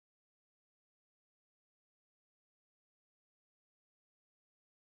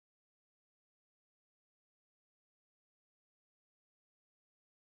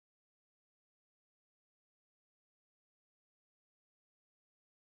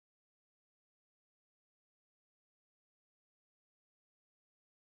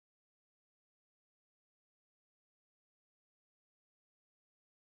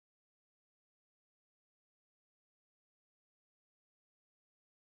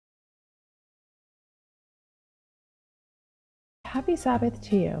Happy Sabbath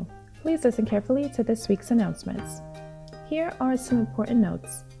to you. Please listen carefully to this week's announcements. Here are some important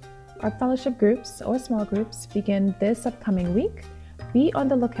notes. Our fellowship groups or small groups begin this upcoming week. Be on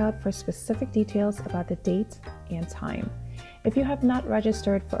the lookout for specific details about the date and time. If you have not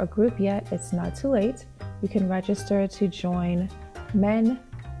registered for a group yet, it's not too late. You can register to join men,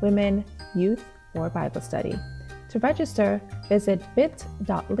 women, youth, or Bible study. To register, visit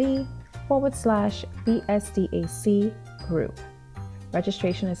bit.ly/BSDAC group.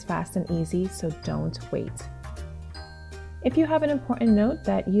 Registration is fast and easy, so don't wait. If you have an important note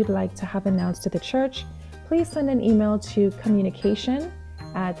that you'd like to have announced to the church, please send an email to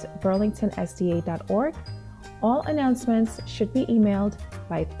communication@burlingtonsda.org. All announcements should be emailed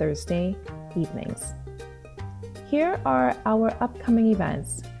by Thursday evenings. Here are our upcoming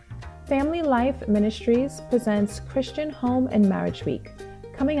events. Family Life Ministries presents Christian Home and Marriage Week,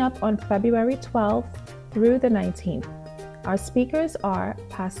 coming up on February 12th through the 19th. Our speakers are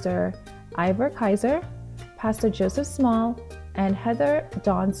Pastor Ivor Kaiser, Pastor Joseph Small, and Heather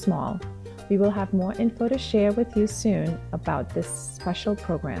Dawn Small. We will have more info to share with you soon about this special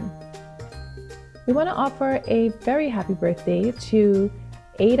program. We want to offer a very happy birthday to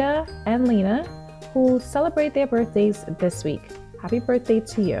Ada and Lena, who celebrate their birthdays this week. Happy birthday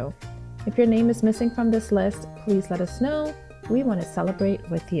to you. If your name is missing from this list, please let us know. We want to celebrate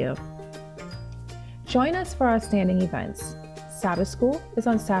with you. Join us for our standing events. Sabbath School is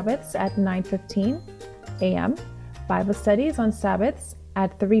on Sabbaths at 9:15 a.m. Bible studies on Sabbaths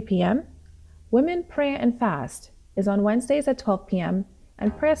at 3 p.m. Women Prayer and Fast is on Wednesdays at 12 p.m.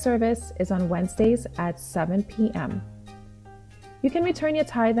 and prayer service is on Wednesdays at 7 p.m. You can return your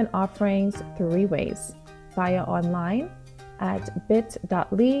tithe and offerings 3 ways: via online at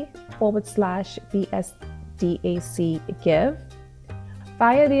bit.ly/BSDAC give,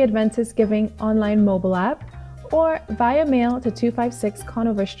 via the Adventist Giving online mobile app, or via mail to 256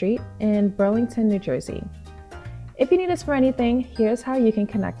 Conover Street in Burlington, New Jersey. If you need us for anything, here's how you can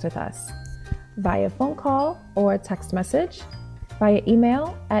connect with us: via phone call or text message, via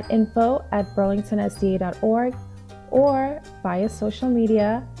email at info@burlingtonsda.org, or via social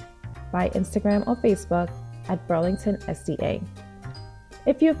media by Instagram or Facebook at Burlington SDA.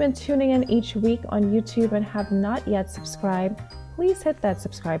 If you've been tuning in each week on YouTube and have not yet subscribed, please hit that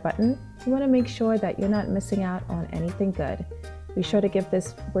subscribe button. We want to make sure that you're not missing out on anything good. Be sure to give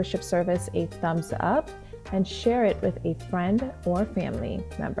this worship service a thumbs up and share it with a friend or family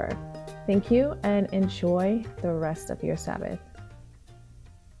member. Thank you and enjoy the rest of your Sabbath.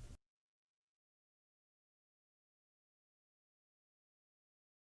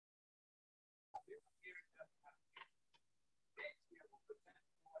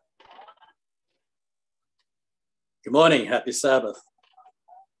 Good morning, happy Sabbath.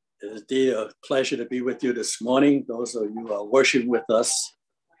 It is indeed a pleasure to be with you this morning. Those of you who are worshiping with us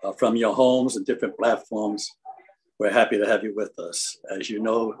from your homes and different platforms, we're happy to have you with us. As you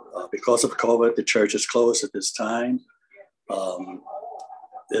know, because of COVID, the church is closed at this time.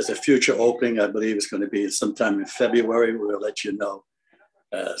 There's a future opening. I believe it's going to be sometime in February. We'll let you know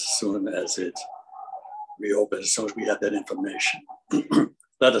as soon as it reopens, as soon as we have that information.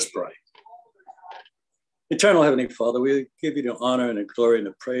 Let us pray. Eternal Heavenly Father, we give you the honor and the glory and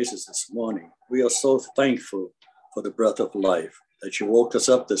the praises this morning. We are so thankful for the breath of life that you woke us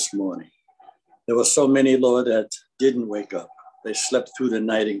up this morning. There were so many, Lord, that didn't wake up. They slept through the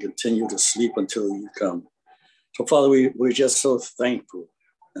night and continue to sleep until you come. So, Father, we're just so thankful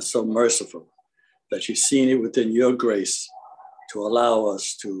and so merciful that you've seen it within your grace to allow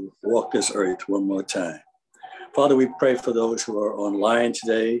us to walk this earth one more time. Father, we pray for those who are online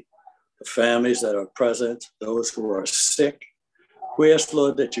today, the families that are present, those who are sick. We ask,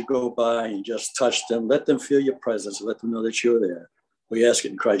 Lord, that you go by and just touch them. Let them feel your presence. Let them know that you're there. We ask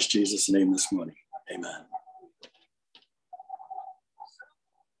it in Christ Jesus' name this morning. Amen.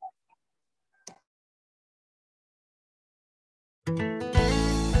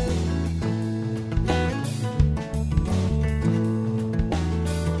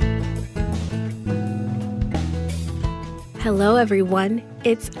 Hello, everyone.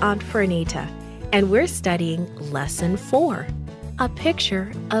 It's Aunt Fernita, and we're studying Lesson 4, A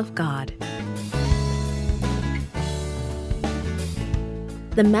Picture of God.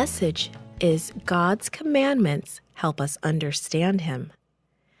 The message is God's commandments help us understand Him.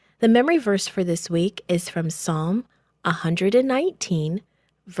 The memory verse for this week is from Psalm 119,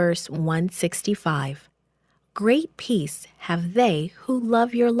 verse 165. Great peace have they who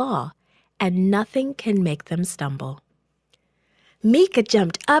love your law, and nothing can make them stumble. Mika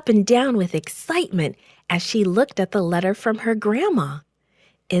jumped up and down with excitement as she looked at the letter from her grandma.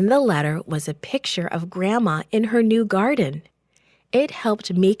 In the letter was a picture of Grandma in her new garden. It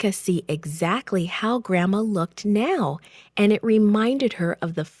helped Mika see exactly how Grandma looked now, and it reminded her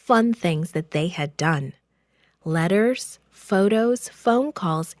of the fun things that they had done. Letters, photos, phone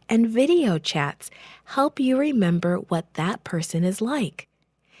calls, and video chats help you remember what that person is like.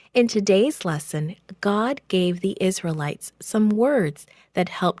 In today's lesson, God gave the Israelites some words that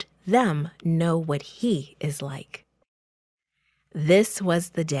helped them know what He is like. This was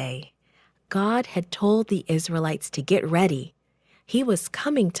the day. God had told the Israelites to get ready. He was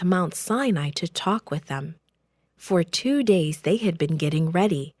coming to Mount Sinai to talk with them. For 2 days they had been getting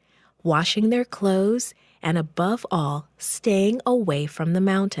ready, washing their clothes, and above all, staying away from the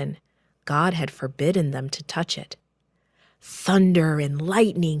mountain. God had forbidden them to touch it. Thunder and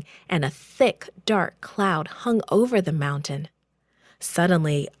lightning and a thick, dark cloud hung over the mountain.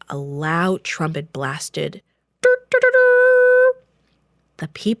 Suddenly, a loud trumpet blasted. The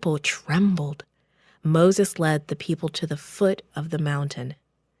people trembled. Moses led the people to the foot of the mountain.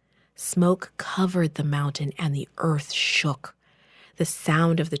 Smoke covered the mountain and the earth shook. The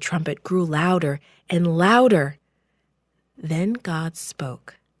sound of the trumpet grew louder and louder. Then God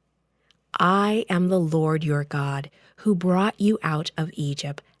spoke. I am the Lord your God, who brought you out of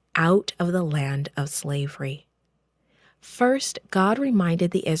Egypt, out of the land of slavery. First, God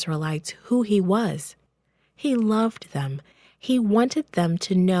reminded the Israelites who He was. He loved them. He wanted them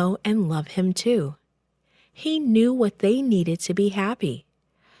to know and love Him too. He knew what they needed to be happy.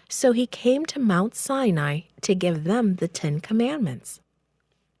 So He came to Mount Sinai to give them the 10 Commandments.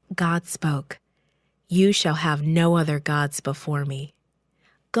 God spoke, "You shall have no other gods before me."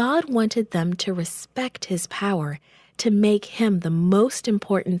 God wanted them to respect His power, to make Him the most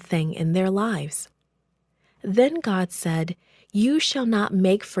important thing in their lives. Then God said, "You shall not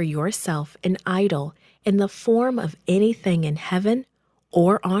make for yourself an idol in the form of anything in heaven,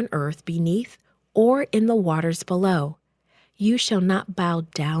 or on earth beneath, or in the waters below. You shall not bow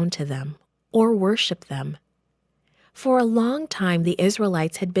down to them or worship them." For a long time the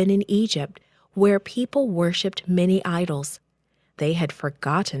Israelites had been in Egypt, where people worshipped many idols. They had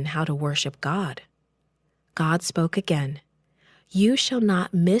forgotten how to worship God. God spoke again. "You shall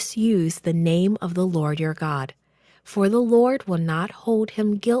not misuse the name of the Lord your God, for the Lord will not hold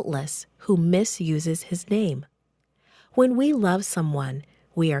him guiltless who misuses His name." When we love someone,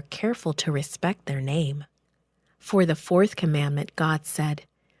 we are careful to respect their name. For the 4th commandment, God said,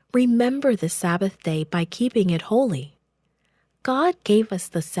 "Remember the Sabbath day by keeping it holy." God gave us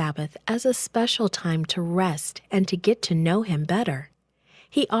the Sabbath as a special time to rest and to get to know Him better.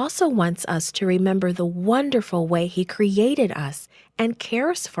 He also wants us to remember the wonderful way He created us and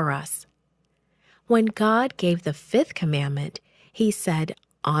cares for us. When God gave the 5th commandment, He said,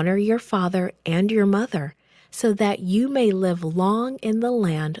 "Honor your father and your mother, so that you may live long in the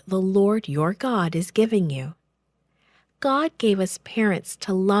land the Lord your God is giving you." God gave us parents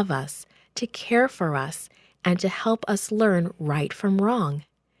to love us, to care for us, and to help us learn right from wrong.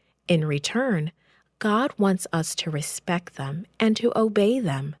 In return, God wants us to respect them and to obey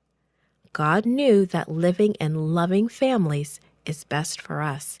them. God knew that living in loving families is best for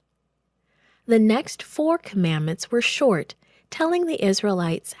us. The next 4 commandments were short, telling the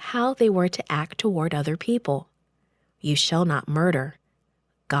Israelites how they were to act toward other people. You shall not murder.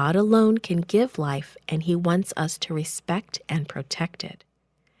 God alone can give life, and He wants us to respect and protect it.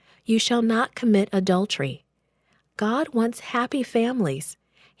 You shall not commit adultery. God wants happy families.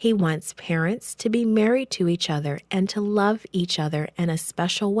 He wants parents to be married to each other and to love each other in a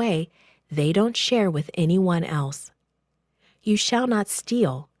special way they don't share with anyone else. You shall not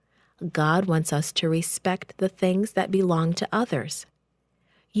steal. God wants us to respect the things that belong to others.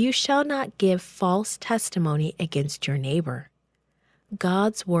 You shall not give false testimony against your neighbor.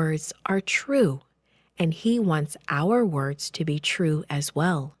 God's words are true, and He wants our words to be true as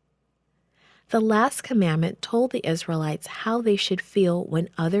well. The last commandment told the Israelites how they should feel when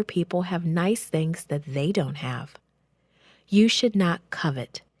other people have nice things that they don't have. You should not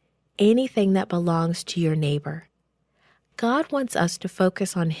covet anything that belongs to your neighbor. God wants us to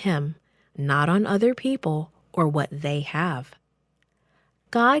focus on Him, not on other people or what they have.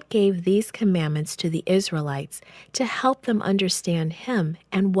 God gave these commandments to the Israelites to help them understand Him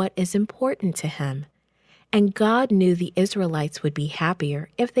and what is important to Him. And God knew the Israelites would be happier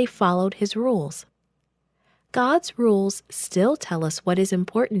if they followed His rules. God's rules still tell us what is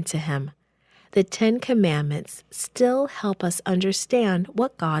important to Him. The 10 Commandments still help us understand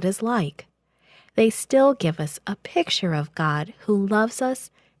what God is like. They still give us a picture of God who loves us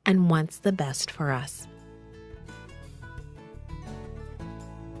and wants the best for us.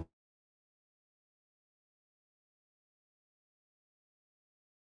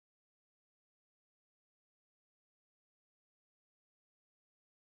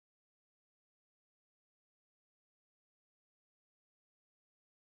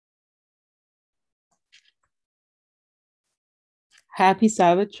 Happy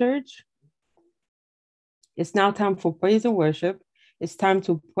Sabbath, church. It's now time for praise and worship. It's time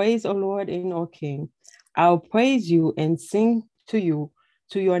to praise our Lord and our King. I'll praise you and sing to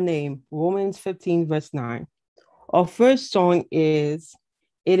your name. Romans 15, verse 9. Our first song is,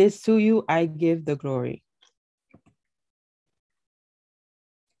 It Is to You I Give the Glory.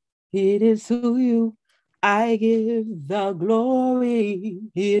 It is to you I give the glory.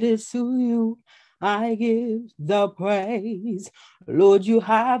 It is to you I give the praise. Lord, you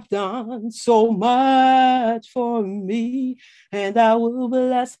have done so much for me, and I will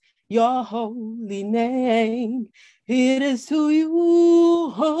bless your holy name. It is to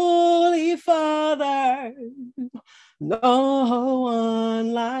you, Holy Father, no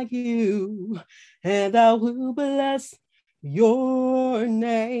one like you, and I will bless your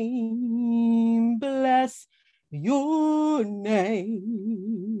name. Bless your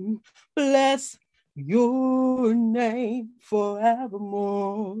name. Bless your name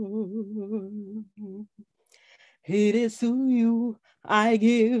forevermore. It is to you I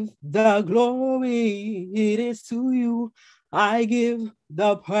give the glory. It is to you I give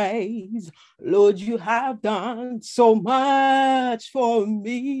the praise. Lord, you have done so much for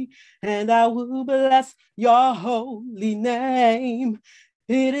me, and I will bless your holy name.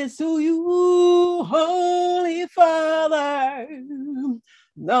 It is to you, Holy Father,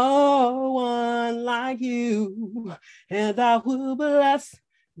 no one like you, and I will bless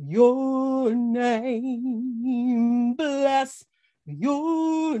your name. Bless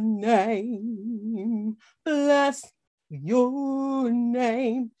your name. Bless your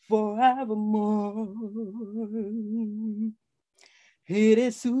name forevermore. It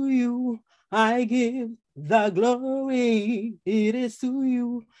is to you I give the glory. It is to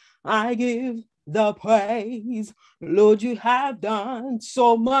you I give the praise. Lord, you have done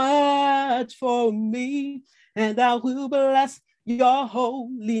so much for me, and I will bless your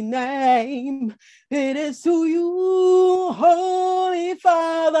holy name. It is to you, Holy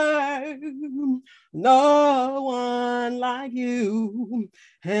Father, no one like you,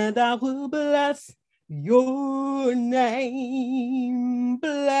 and I will bless your name.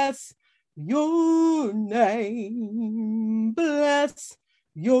 Bless your name. Bless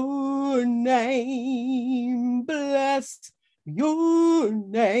your name. Bless your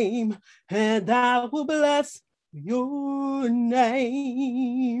name, and I will bless your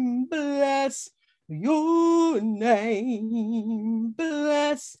name. Bless your name.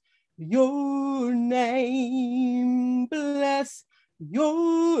 Bless your name. Bless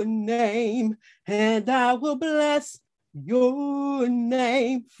your name, and I will bless your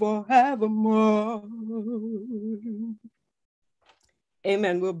name forevermore.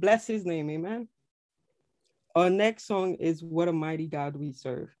 Amen. We'll bless his name. Amen. Our next song is What a Mighty God We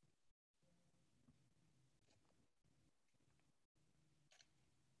Serve.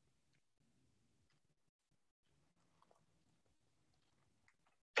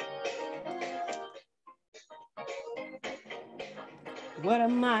 What a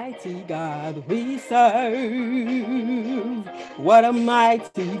mighty God we serve. What a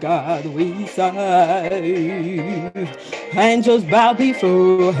mighty God we serve. Angels bow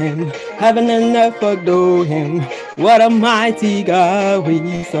before him. Heaven and earth adore him. What a mighty God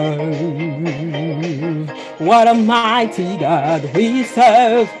we serve. What a mighty God we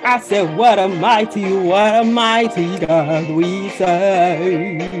serve. I said, what a mighty God we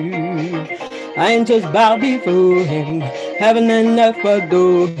serve. Angels bow before him. Heaven and earth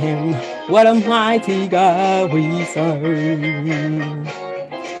adore him. What a mighty God we serve.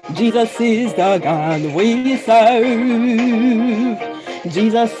 Jesus is the God we serve.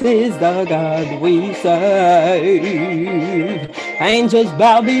 Jesus is the God we serve. Angels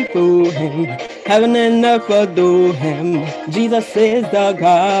bow before him. Heaven and earth adore him. Jesus is the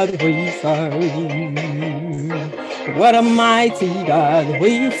God we serve. What a mighty God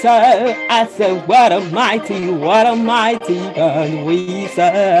we serve. I said, what a mighty God we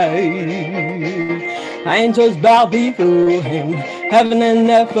serve. Angels bow before him. Heaven and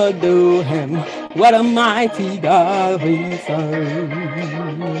earth adore him. What a mighty God we serve.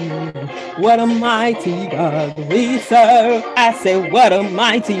 What a mighty God we serve. I say, what a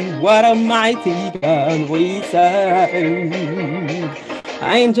mighty God we serve.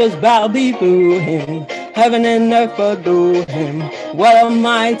 Angels bow before him. Heaven and earth adore him. What a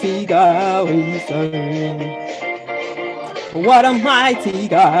mighty God we serve. What a mighty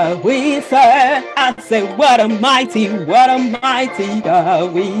God we serve. I say, what a mighty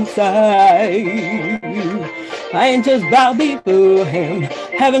God we serve. Angels bow before him.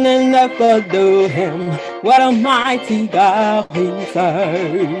 Heaven and earth adore him. What a mighty God we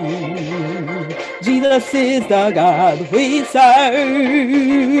serve. Jesus is the God we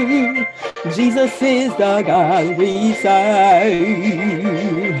serve. Jesus is the God we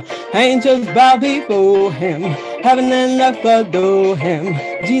serve. Angels bow before him. Heaven and earth adore him.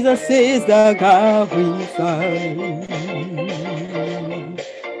 Jesus is the God we serve.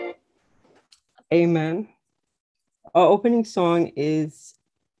 Amen. Our opening song is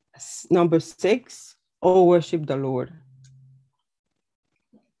number 6, Oh Worship the Lord.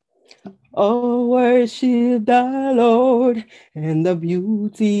 Oh, worship the Lord in the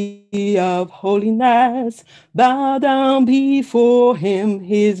beauty of holiness. Bow down before him,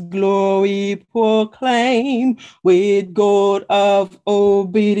 his glory proclaim. With gold of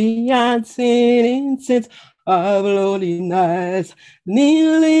obedience and incense of lowliness.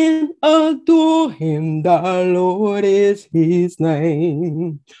 Kneel and adore him, the Lord is his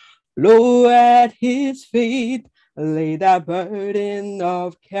name. Low at his feet, lay that burden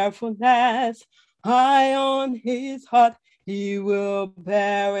of carefulness. High on his heart, he will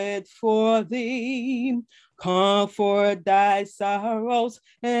bear it for thee. Comfort thy sorrows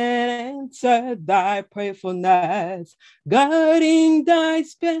and answer thy prayerfulness. Guarding thy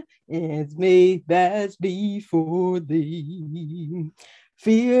steps is made best before thee.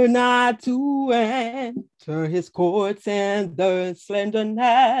 Fear not to enter his courts and the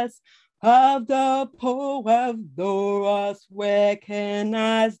slenderness of the poor of those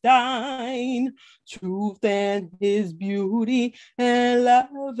recognize thine. Truth and his beauty and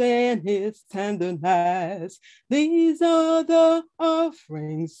love and his tenderness. These are the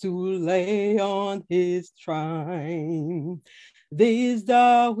offerings to lay on his shrine. These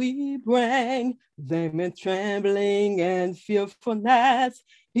do we bring, them in trembling and fearfulness.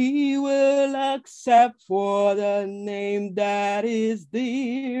 He will accept for the name that is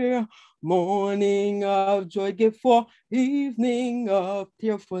dear. Morning of joy give for evening of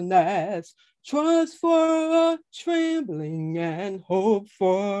tearfulness. Trust for a trembling and hope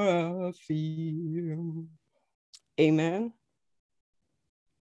for a fear. Amen.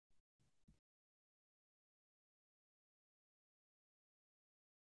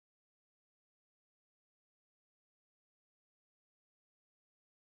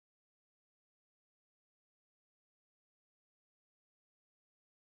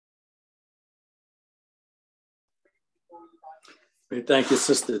 We thank you,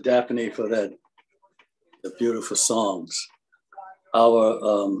 Sister Daphne, for the beautiful songs. Our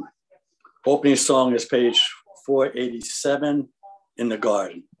opening song is page 487, In the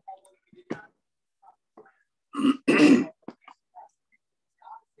Garden.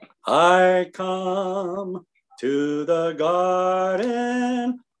 I come to the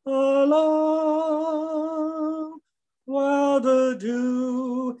garden alone, while the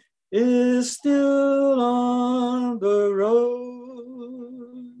dew is still on the roses,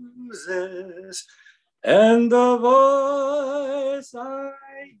 and the voice I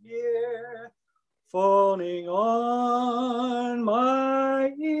hear falling on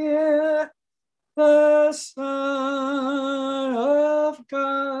my ear, the Son of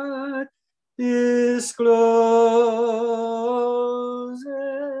God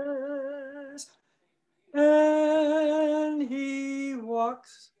discloses, and he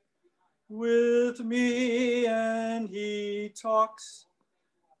walks with me, and he talks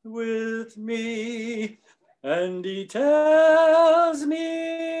with me, and he tells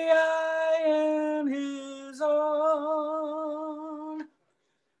me I am his own,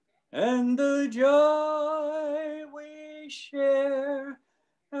 and the joy we share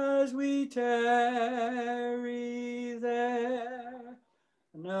as we tarry there,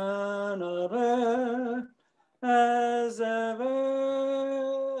 none other has ever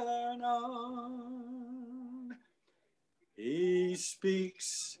known. He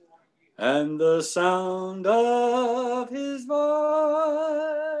speaks, and the sound of his voice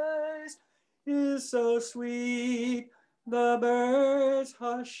is so sweet, the birds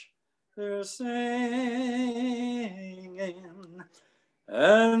hush their singing,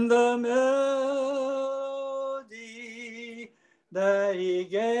 and the melody that he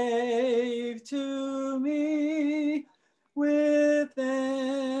gave to me within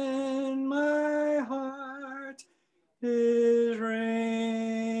my heart is ringing,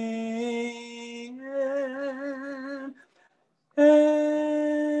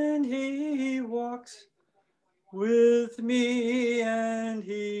 and he walks with me, and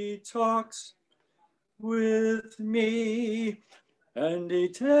he talks with me, and he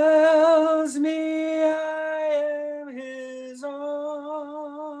tells me I am his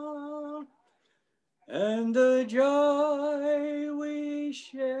own, and the joy we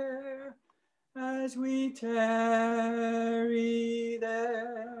share as we tarry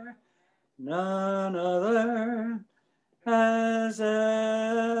there, none other has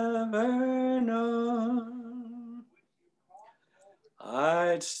ever known.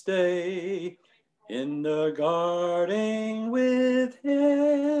 I'd stay in the garden with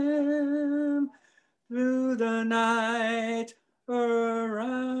him through the night,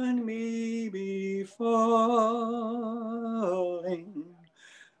 around me be falling,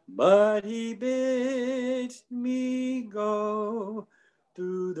 but he bids me go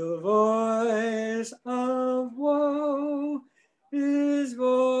through the voice of woe. His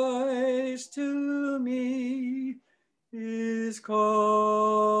voice to me is calling,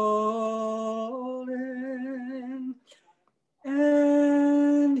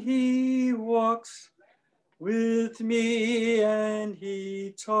 and he walks with me, and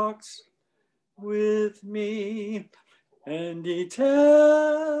he talks with me, and he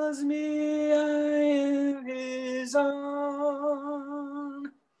tells me I am his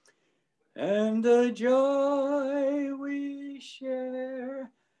own, and the joy we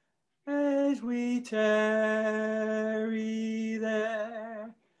share as we tarry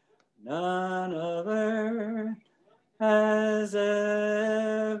there, none other has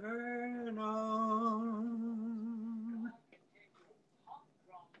ever known.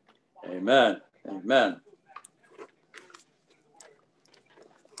 Amen. Amen.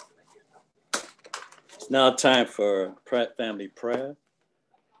 It's now time for family prayer.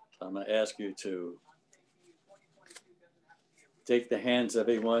 So I'm going to ask you to take the hands of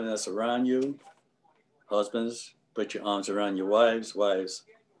everyone that's around you. Husbands, put your arms around your wives. Wives,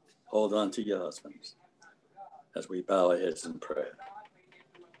 hold on to your husbands as we bow our heads in prayer.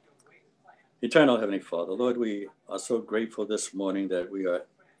 Eternal Heavenly Father, Lord, we are so grateful this morning that we are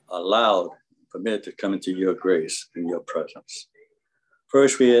allowed, permitted to come into your grace and your presence.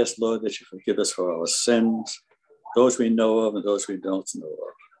 First, we ask, Lord, that you forgive us for our sins, those we know of and those we don't know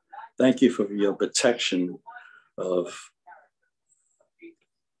of. Thank you for your protection of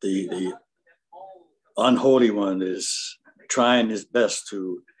the unholy one is trying his best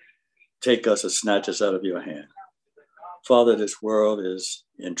to take us and snatch us out of your hand. Father, this world is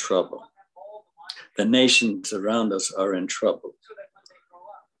in trouble. The nations around us are in trouble.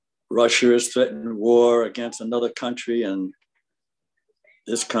 Russia is threatening war against another country, and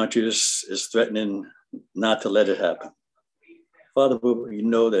this country is threatening not to let it happen. Father, we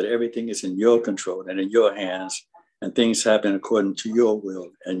know that everything is in your control and in your hands, and things happen according to your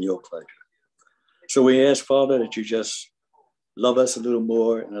will and your pleasure. So we ask, Father, that you just love us a little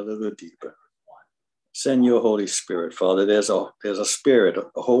more and a little deeper. Send your Holy Spirit, Father. There's a spirit,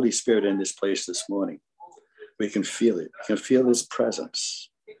 a Holy Spirit in this place this morning. We can feel it. We can feel his presence.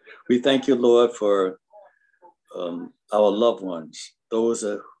 We thank you, Lord, for our loved ones, those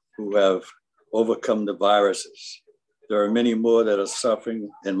who have overcome the viruses. There are many more that are suffering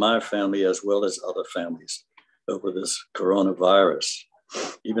in my family as well as other families over this coronavirus.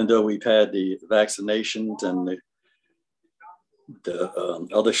 Even though we've had the vaccinations and the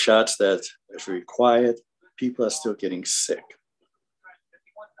other shots that is required, people are still getting sick.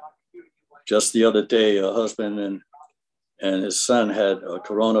 Just the other day, a husband and his son had a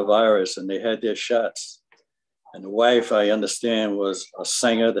coronavirus, and they had their shots. And the wife, I understand, was a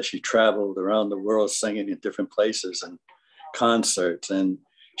singer that she traveled around the world singing in different places and concerts. And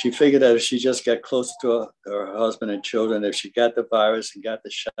she figured that if she just got closer to her husband and children, if she got the virus and got the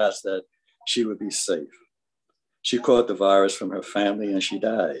shots, that she would be safe. She caught the virus from her family and she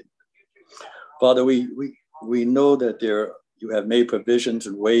died. Father, we know that you have made provisions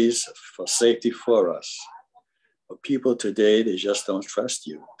and ways for safety for us. But people today, they just don't trust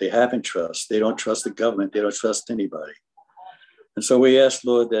you. They haven't trust. They don't trust the government. They don't trust anybody. And so we ask,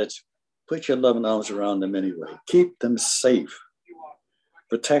 Lord, that put your loving arms around them anyway. Keep them safe.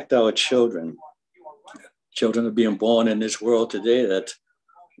 Protect our children. Children are being born in this world today that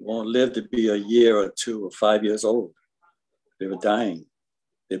won't live to be a year or 2 or 5 years old. They're dying.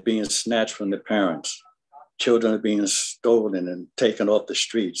 They're being snatched from their parents. Children are being stolen and taken off the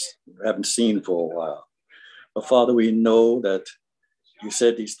streets. We haven't seen for a while. But Father, we know that you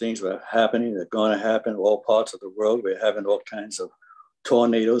said these things were happening. They're going to happen in all parts of the world. We're having all kinds of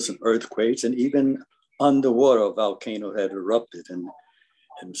tornadoes and earthquakes, and even underwater, a volcano had erupted, and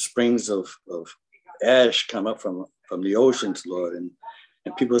springs of ash come up from the oceans, Lord. And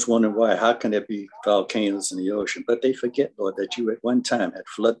people was wondering why. How can there be volcanoes in the ocean? But they forget, Lord, that you at one time had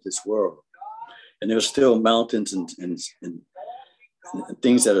flooded this world. And there are still mountains and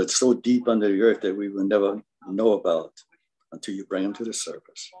things that are so deep under the earth that we will never know about until you bring them to the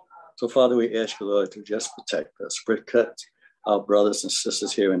surface. So, Father, we ask you, Lord, to just protect us. Protect our brothers and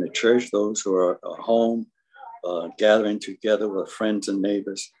sisters here in the church, those who are home, gathering together with friends and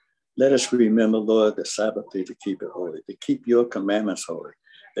neighbors. Let us remember, Lord, the Sabbath day to keep it holy, to keep your commandments holy.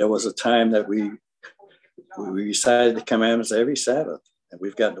 There was a time that we recited the commandments every Sabbath, and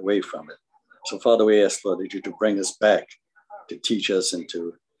we've gotten away from it. So, Father, we ask, Lord, that you to bring us back to teach us and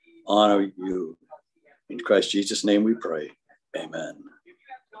to honor you. In Christ Jesus' name we pray. Amen.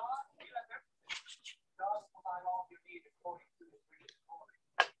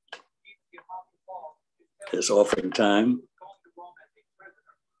 It's offering time.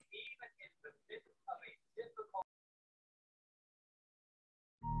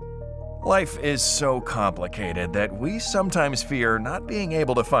 Life is so complicated that we sometimes fear not being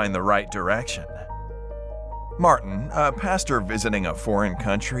able to find the right direction. Martin, a pastor visiting a foreign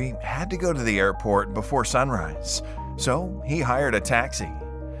country, had to go to the airport before sunrise, so he hired a taxi.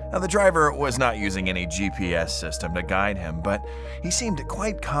 Now, the driver was not using any GPS system to guide him, but he seemed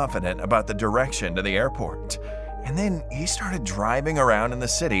quite confident about the direction to the airport. And then he started driving around in the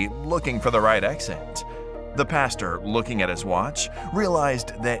city looking for the right exit. The pastor, looking at his watch,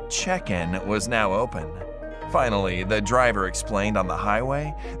 realized that check-in was now open. Finally, the driver explained on the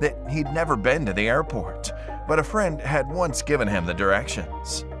highway that he'd never been to the airport, but a friend had once given him the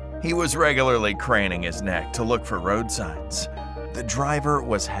directions. He was regularly craning his neck to look for road signs. The driver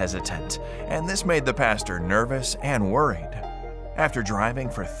was hesitant, and this made the pastor nervous and worried. After driving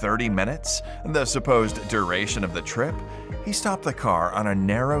for 30 minutes, the supposed duration of the trip, he stopped the car on a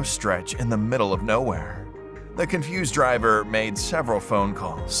narrow stretch in the middle of nowhere. The confused driver made several phone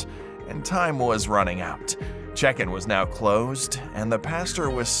calls, and time was running out. Check-in was now closed, and the pastor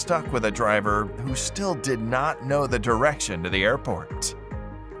was stuck with a driver who still did not know the direction to the airport.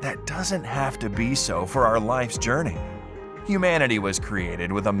 That doesn't have to be so for our life's journey. Humanity was created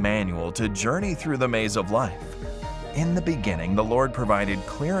with a manual to journey through the maze of life. In the beginning, the Lord provided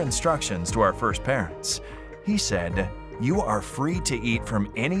clear instructions to our first parents. He said, "You are free to eat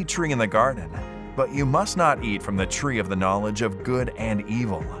from any tree in the garden, but you must not eat from the tree of the knowledge of good and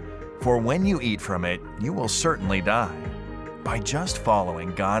evil, for when you eat from it, you will certainly die." By just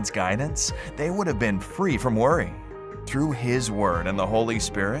following God's guidance, they would have been free from worry. Through His Word and the Holy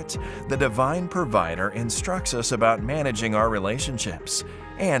Spirit, the Divine Provider instructs us about managing our relationships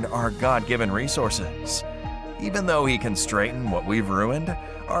and our God-given resources. Even though He can straighten what we've ruined,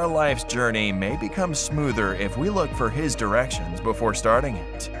 our life's journey may become smoother if we look for His directions before starting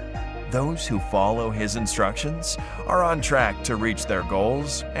it. Those who follow His instructions are on track to reach their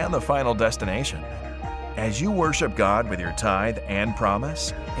goals and the final destination. As you worship God with your tithe and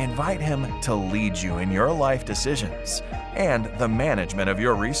promise, invite Him to lead you in your life decisions and the management of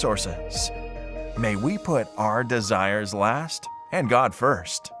your resources. May we put our desires last and God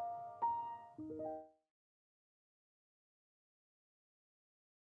first.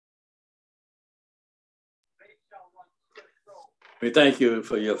 We thank you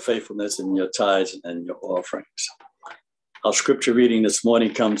for your faithfulness and your tithes and your offerings. Our scripture reading this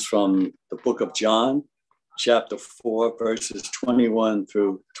morning comes from the book of John, chapter 4, verses 21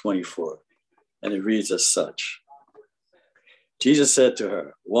 through 24. And it reads as such. Jesus said to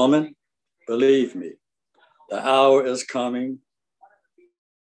her, "Woman, believe me, the hour is coming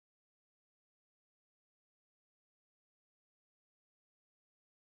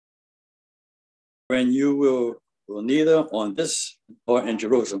when you will neither on this or in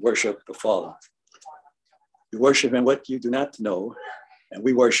Jerusalem worship the Father. You worship in what you do not know, and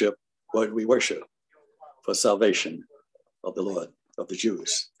we worship what we worship for salvation of the Lord, of the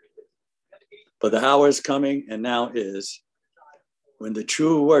Jews. But the hour is coming, and now is, when the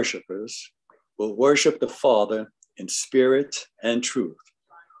true worshipers will worship the Father in spirit and truth.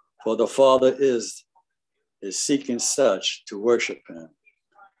 For the Father is seeking such to worship Him.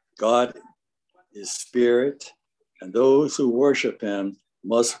 God is spirit, and those who worship Him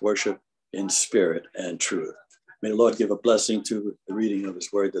must worship in spirit and truth." May the Lord give a blessing to the reading of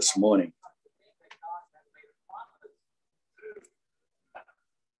His word this morning.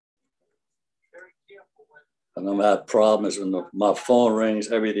 And I'm having problems when my phone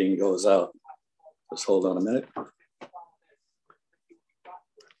rings, everything goes out. Just hold on a minute.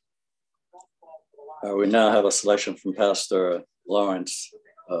 We now have a selection from Pastor Lawrence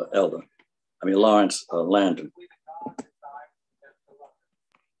Landon.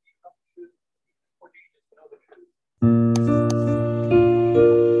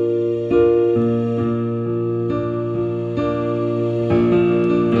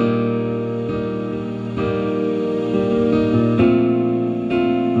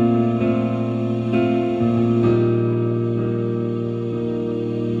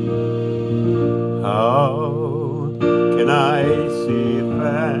 How can I say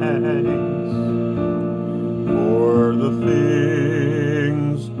thanks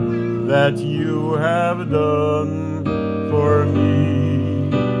that you have done for me,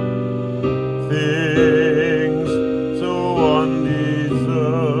 things so undeserved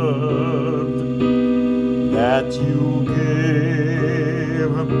that you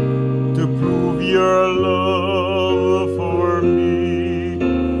gave to prove your love for me.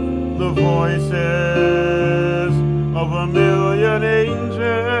 The voices of a million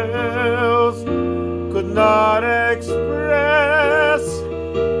angels could not express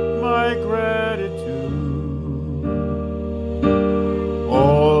my gratitude.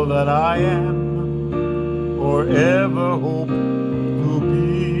 All that I am or ever hope to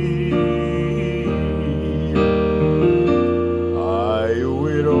be, I owe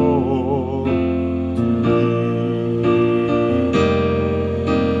it all to thee.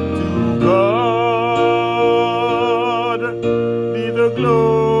 To God be the glory.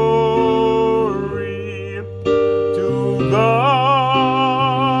 To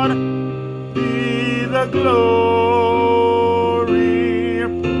God be the glory.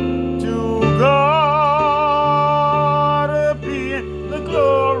 To God be the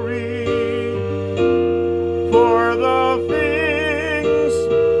glory for the things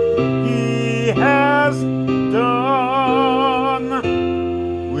he has done.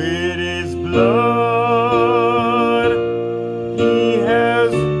 With his blood he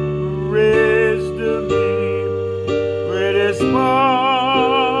has raised me. With his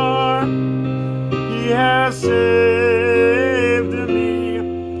power he has saved me.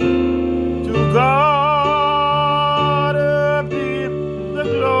 To God be the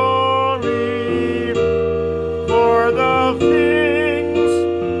glory for the things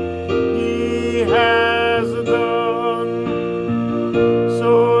he has done.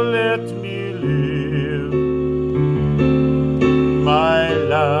 So let me live my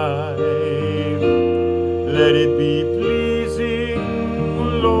life. Let it be pleasing,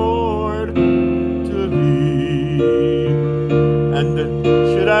 Lord, to thee. And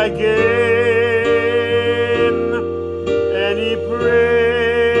should I gain any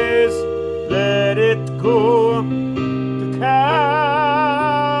praise, let it go to Calvary.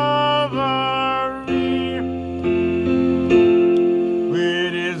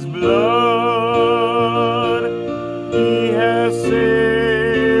 With his blood he has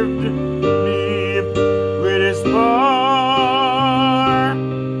saved me. With his power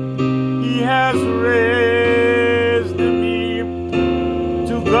he has raised me.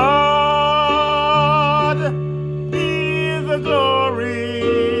 To God be the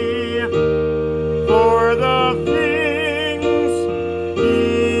glory for the things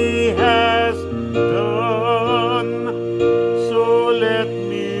he has done. So let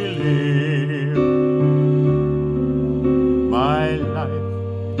me live my life.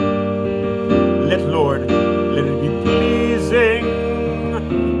 Let it be pleasing,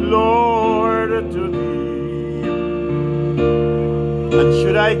 Lord, to thee. And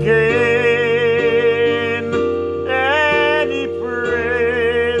should I gain any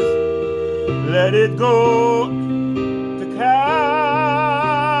praise, let it go to Calvary.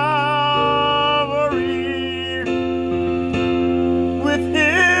 With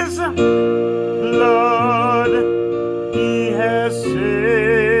his blood he has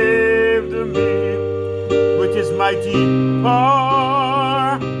saved me. With his mighty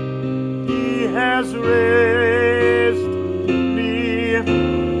power he has raised me.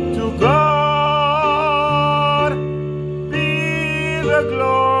 To God be the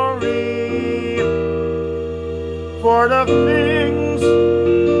glory for the things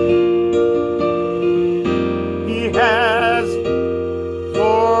he has,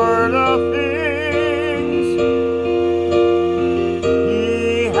 for the things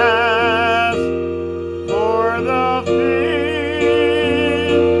he has, for the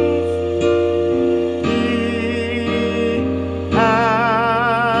things he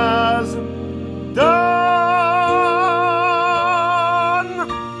has done.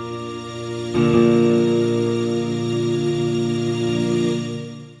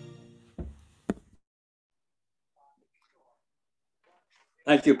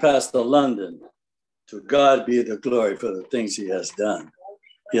 Thank you, Pastor London. To God be the glory for the things he has done.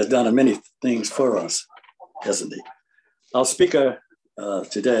 He has done many things for us, hasn't he? Our speaker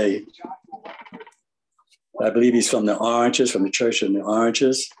today, I believe he's from the Oranges, from the Church in the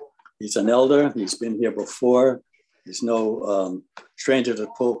Oranges. He's an elder. He's been here before. He's no stranger to the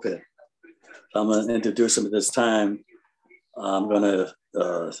pulpit. I'm going to introduce him at this time.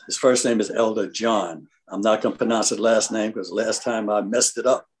 His first name is Elder John. I'm not going to pronounce his last name because last time I messed it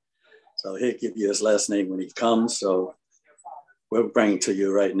up. So he'll give you his last name when he comes. So we'll bring it to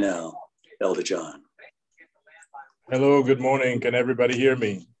you right now, Elder John. Hello, good morning. Can everybody hear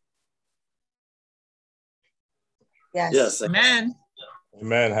me? Yes. Yes. Amen.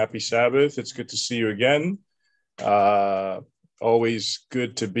 Amen. Happy Sabbath. It's good to see you again. Always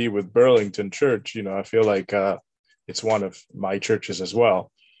good to be with Burlington Church. You know, I feel like it's one of my churches as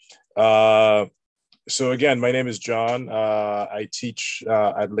well. So again, my name is John. I teach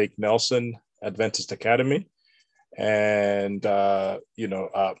at Lake Nelson Adventist Academy. And,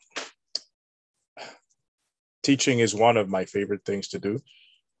 teaching is one of my favorite things to do.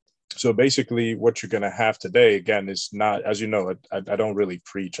 So basically what you're going to have today, again, is not, as you know, I don't really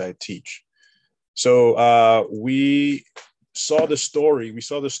preach, I teach. So we saw the story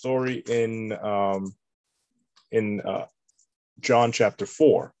in John chapter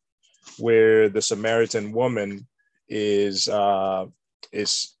 4, where the Samaritan woman she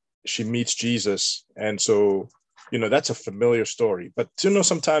meets Jesus. And so, you know, that's a familiar story, but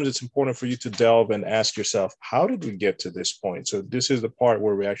sometimes it's important for you to delve and ask yourself, how did we get to this point? So this is the part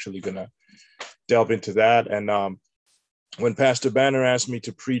where we're actually going to delve into that. And when Pastor Banner asked me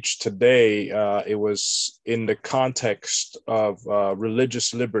to preach today, it was in the context of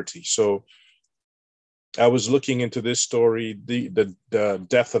religious liberty. So I was looking into this story, the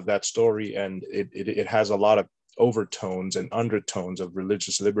depth of that story, and it has a lot of overtones and undertones of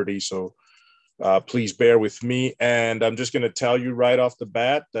religious liberty. So please bear with me. And I'm just going to tell you right off the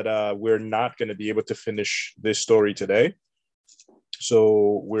bat that we're not going to be able to finish this story today.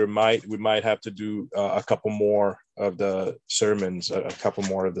 So we might have to do a couple more of the sermons, a couple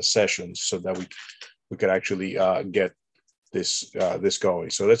more of the sessions, so that we could actually get this going.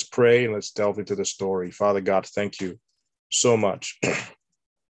 So let's pray and let's delve into the story. Father God, thank you so much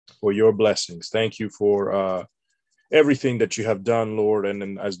for your blessings. Thank you for everything that you have done, Lord.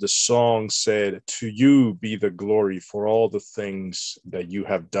 And as the song said, to you be the glory for all the things that you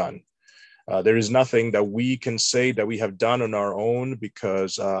have done. There is nothing that we can say that we have done on our own,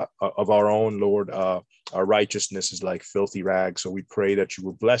 because of our own, Lord. Our righteousness is like filthy rags. So we pray that you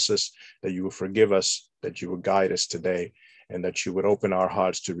will bless us, that you will forgive us, that you will guide us today, and that you would open our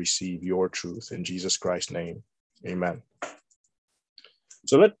hearts to receive your truth. In Jesus Christ's name, amen.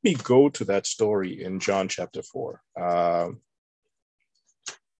 So let me go to that story in John chapter 4,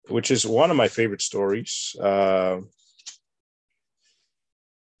 which is one of my favorite stories. John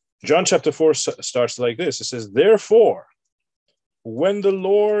chapter 4 starts like this. It says, therefore, when the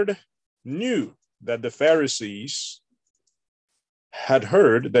Lord knew that the Pharisees had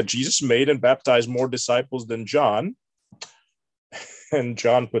heard that Jesus made and baptized more disciples than John, and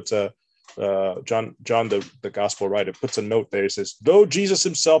John puts John, the gospel writer, puts a note there. It says, though Jesus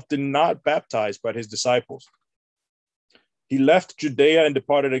himself did not baptize but his disciples, he left Judea and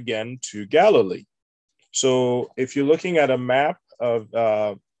departed again to Galilee. So if you're looking at a map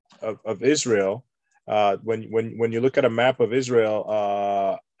of Israel, when you look at a map of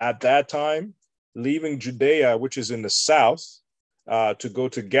Israel, at that time, leaving Judea, which is in the south, to go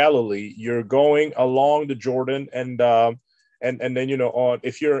to Galilee, you're going along the Jordan, and then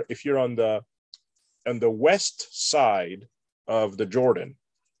if you're on the west side of the Jordan,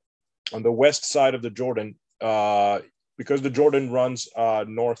 because the Jordan runs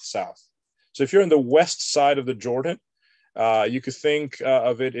north-south. So if you're on the west side of the Jordan, you could think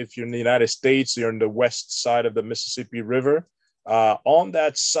of it, if you're in the United States, you're on the west side of the Mississippi River. On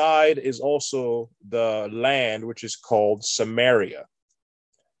that side is also the land which is called Samaria.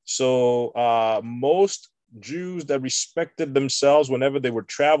 So most Jews that respected themselves, whenever they were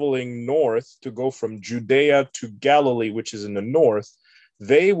traveling north to go from Judea to Galilee, which is in the north,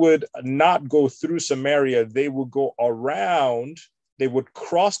 they would not go through Samaria. They would go around. They would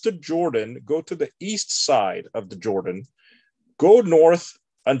cross the Jordan, go to the east side of the Jordan, go north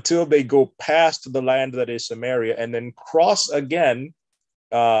until they go past the land that is Samaria, and then cross again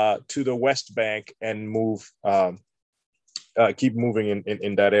to the west bank and keep moving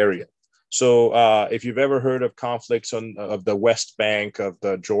in that area. So if you've ever heard of conflicts of the west bank of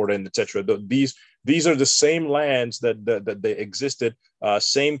the Jordan, etc., these are the same lands that they existed,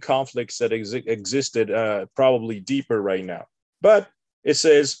 same conflicts that existed, probably deeper right now. But it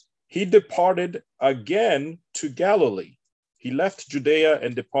says he departed again to Galilee. He left Judea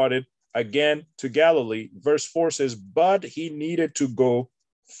and departed again to Galilee. Verse 4 says, but he needed to go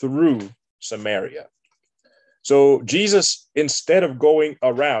through Samaria. So Jesus, instead of going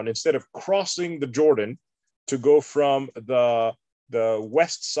around, instead of crossing the Jordan to go from the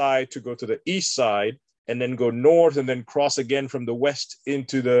west side to go to the east side, and then go north and then cross again from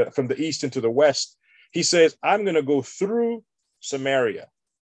the east into the west, he says, I'm going to go through Samaria.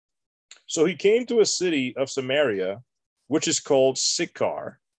 So he came to a city of Samaria, which is called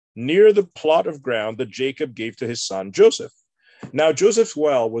Sychar, near the plot of ground that Jacob gave to his son Joseph. Now Joseph's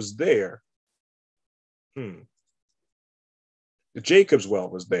well was there. Jacob's well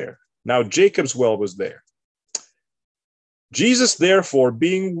was there. Now Jacob's well was there. Jesus, therefore,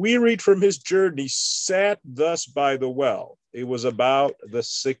 being wearied from his journey, sat thus by the well. It was about the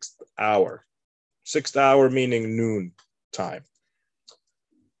sixth hour. Sixth hour meaning noon time.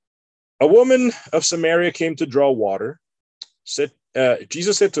 A woman of Samaria came to draw water.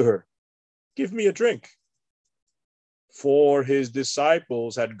 Jesus said to her, "Give me a drink." For his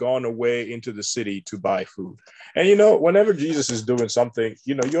disciples had gone away into the city to buy food. And, whenever Jesus is doing something,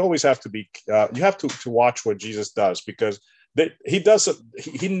 you always have to be, you have to watch what Jesus does, because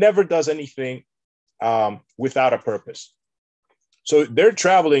he never does anything without a purpose. So they're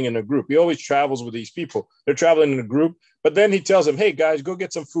traveling in a group. He always travels with these people. They're traveling in a group, but then he tells them, "Hey guys, go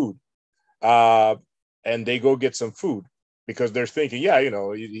get some food." And they go get some food because they're thinking, and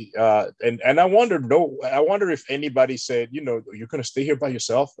I wonder if anybody said, "You're going to stay here by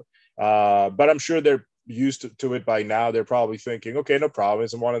yourself." But I'm sure they're used to it by now. They're probably thinking, "Okay, no problem."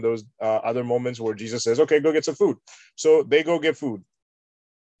 It's one of those other moments where Jesus says, "Okay, go get some food." So they go get food.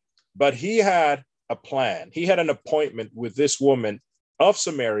 But he had a plan. He had an appointment with this woman of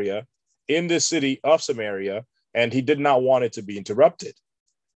Samaria in the city of Samaria, and he did not want it to be interrupted.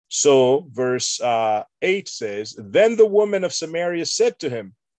 So verse 8 says, "Then the woman of Samaria said to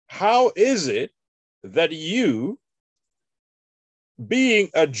him, 'How is it that you, being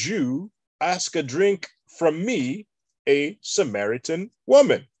a Jew, ask a drink from me, a Samaritan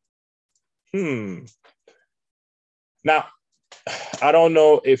woman?'" Now, I don't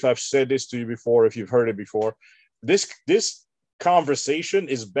know if I've said this to you before, if you've heard it before. This conversation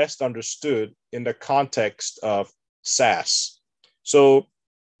is best understood in the context of sass. So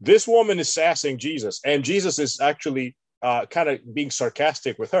this woman is sassing Jesus, and Jesus is actually kind of being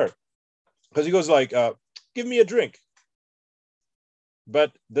sarcastic with her, because he goes like, "Give me a drink."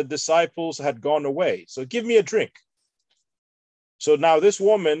 But the disciples had gone away, so give me a drink. So now this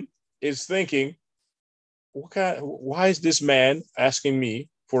woman is thinking, why is this man asking me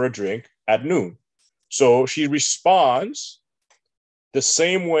for a drink at noon? So she responds the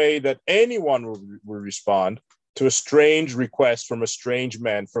same way that anyone will respond to a strange request from a strange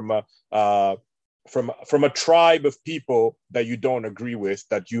man, from a tribe of people that you don't agree with,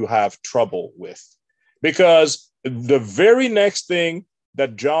 that you have trouble with. Because the very next thing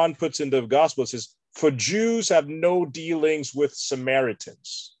that John puts in the gospel says, "For Jews have no dealings with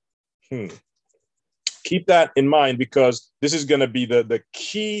Samaritans." Keep that in mind, because this is going to be the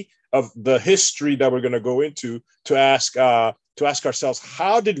key of the history that we're going to go into, to ask ourselves,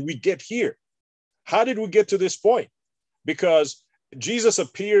 how did we get here? How did we get to this point? Because Jesus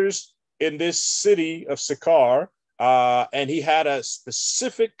appears in this city of Sychar, and he had a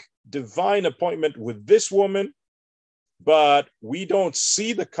specific divine appointment with this woman, but we don't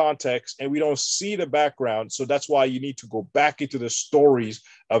see the context and we don't see the background. So that's why you need to go back into the stories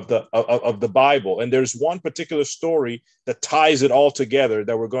of the Bible. And there's one particular story that ties it all together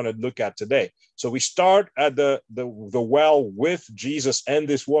that we're going to look at today. So we start at the well with Jesus and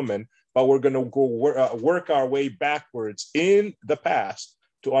this woman, but we're going to go work our way backwards in the past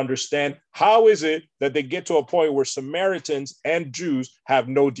to understand how is it that they get to a point where Samaritans and Jews have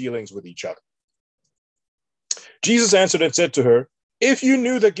no dealings with each other. Jesus answered and said to her, "If you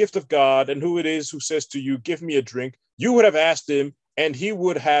knew the gift of God and who it is who says to you, 'Give me a drink,' you would have asked him, and he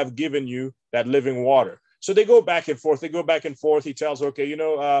would have given you that living water." So they go back and forth. He tells her, "Okay,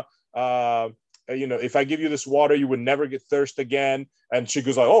 if I give you this water, you would never get thirst again." And she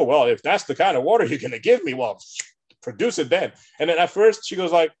goes like, "Oh, well, if that's the kind of water you're going to give me, well, produce it then." And then at first she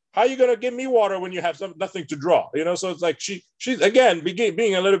goes like, "How are you going to give me water when you have nothing to draw?" So it's like she's again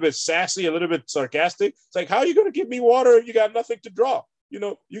being a little bit sassy, a little bit sarcastic. It's like, "How are you going to give me water if you got nothing to draw?"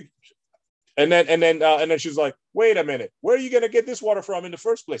 And then she's like, "Wait a minute, where are you going to get this water from in the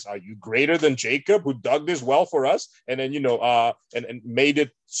first place? Are you greater than Jacob, who dug this well for us? And then, and made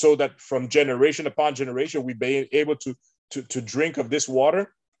it so that from generation upon generation, we be able to drink of this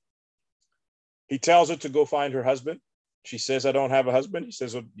water?" He tells her to go find her husband. She says, "I don't have a husband." He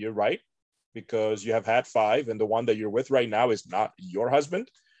says, "Oh, you're right, because you have had 5, and the one that you're with right now is not your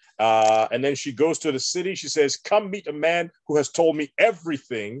husband." And then she goes to the city. She says, "Come meet a man who has told me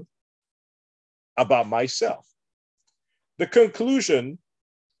everything about myself." The conclusion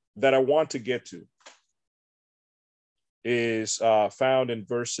that I want to get to is found in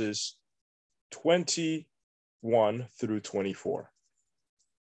verses 21 through 24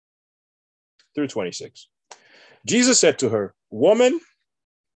 through 26. Jesus said to her, "Woman,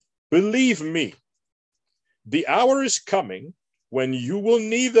 believe me, the hour is coming when you will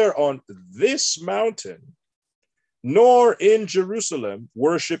neither on this mountain nor in Jerusalem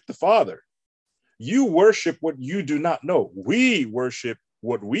worship the Father. You worship what you do not know. We worship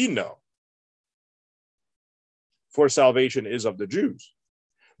what we know. For salvation is of the Jews.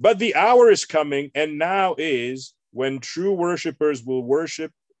 But the hour is coming, and now is, when true worshipers will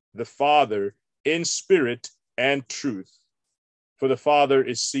worship the Father in spirit and truth. For the Father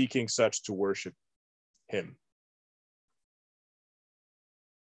is seeking such to worship him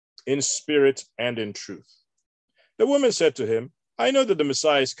in spirit and in truth. The woman said to him, I know that the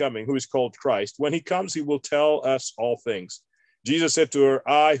Messiah is coming, who is called Christ. When he comes, he will tell us all things. Jesus said to her,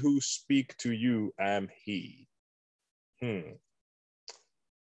 I who speak to you am he.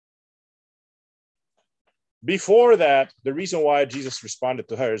 Before that, the reason why Jesus responded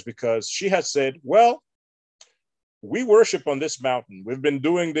to her is because she had said, well, we worship on this mountain. We've been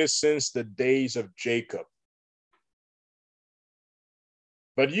doing this since the days of Jacob.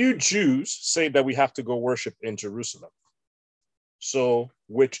 But you Jews say that we have to go worship in Jerusalem. So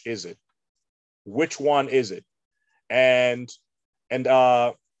which is it? Which one is it? And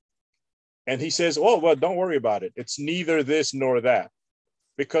he says, oh, well, don't worry about it. It's neither this nor that.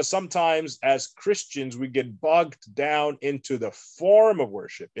 Because sometimes as Christians, we get bogged down into the form of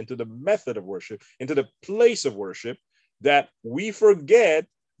worship, into the method of worship, into the place of worship, that we forget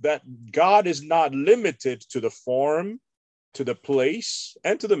that God is not limited to the form, to the place,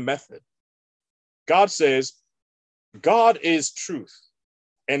 and to the method. God says, God is truth,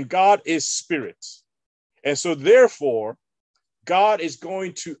 and God is spirit. And so therefore, God is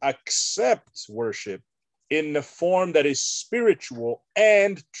going to accept worship in the form that is spiritual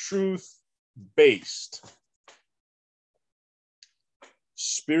and truth-based.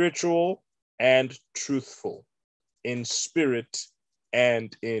 Spiritual and truthful, in spirit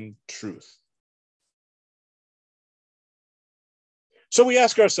and in truth. So we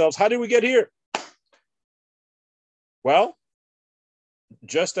ask ourselves, how did we get here? Well,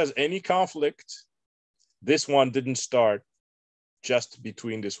 just as any conflict, this one didn't start just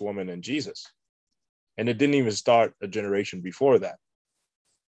between this woman and Jesus. And it didn't even start a generation before that.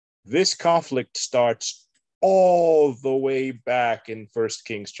 This conflict starts all the way back in 1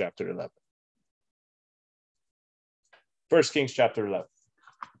 Kings chapter 11. 1 Kings chapter 11.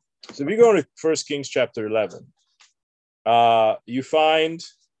 So if you go to 1 Kings chapter 11, you find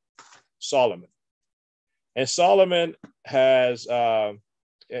Solomon. And Solomon has,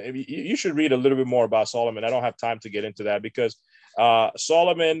 you should read a little bit more about Solomon. I don't have time to get into that because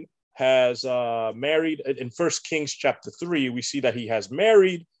Solomon has married, in 1 Kings chapter 3, we see that he has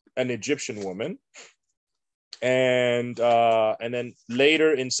married an Egyptian woman. And then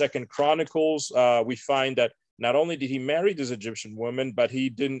later in 2 Chronicles, we find that not only did he marry this Egyptian woman, but he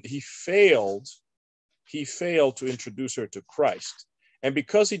failed to introduce her to Christ. And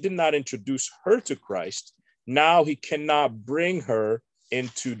because he did not introduce her to Christ, now he cannot bring her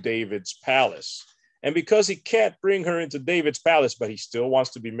into David's palace. And because he can't bring her into David's palace, but he still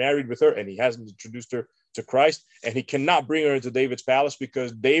wants to be married with her, and he hasn't introduced her to Christ, and he cannot bring her into David's palace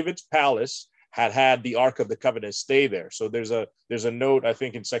because David's palace had the Ark of the Covenant stay there. So there's a note, I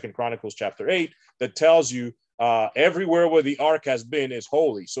think, in 2 Chronicles chapter 8 that tells you everywhere where the Ark has been is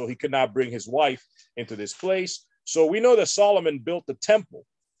holy. So he could not bring his wife into this place. So we know that Solomon built the temple.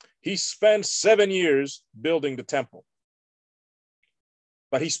 He spent 7 years building the temple.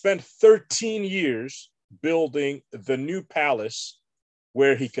 But he spent 13 years building the new palace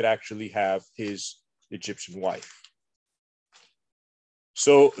where he could actually have his Egyptian wife.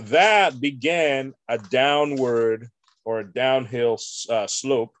 So that began a downward or a downhill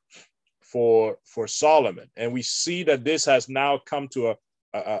slope for Solomon. And we see that this has now come to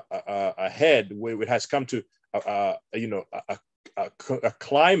a head where it has come to a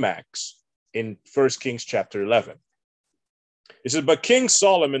climax in 1 Kings chapter 11. It says, but King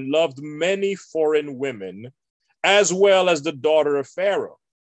Solomon loved many foreign women, as well as the daughter of Pharaoh.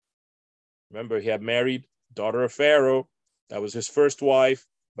 Remember, he had married daughter of Pharaoh. That was his first wife,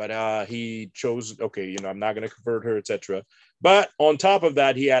 but he chose, okay, I'm not going to convert her, etc. But on top of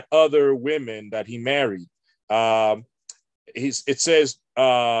that, he had other women that he married. It says,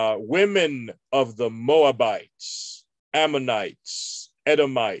 women of the Moabites, Ammonites,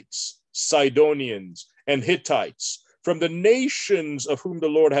 Edomites, Sidonians, and Hittites, from the nations of whom the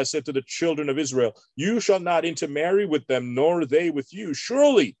Lord has said to the children of Israel, you shall not intermarry with them, nor they with you.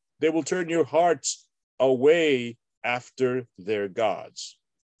 Surely they will turn your hearts away after their gods.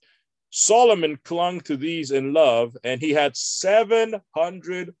 Solomon clung to these in love, and he had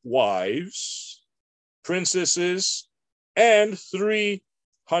 700 wives, princesses, and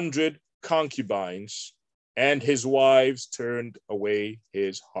 300 concubines, and his wives turned away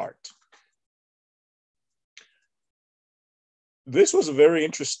his heart. this was very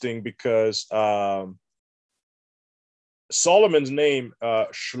interesting because Solomon's name,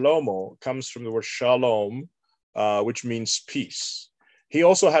 Shlomo, comes from the word shalom, which means peace. He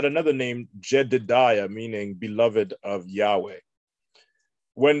also had another name, Jedidiah, meaning beloved of Yahweh.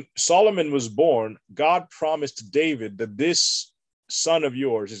 When Solomon was born, God promised David that this son of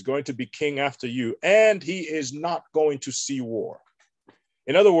yours is going to be king after you, and he is not going to see war.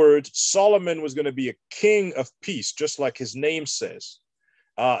 In other words, Solomon was going to be a king of peace, just like his name says.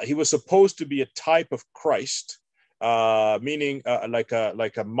 He was supposed to be a type of Christ, meaning like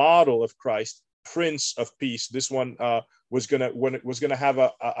a model of Christ, Prince of Peace. This one was gonna have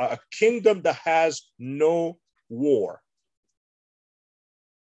a kingdom that has no war.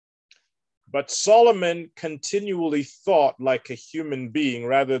 But Solomon continually thought like a human being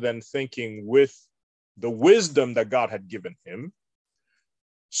rather than thinking with the wisdom that God had given him.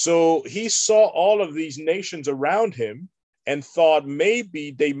 So he saw all of these nations around him and thought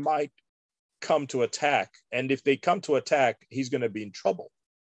maybe they might come to attack. And if they come to attack, he's going to be in trouble.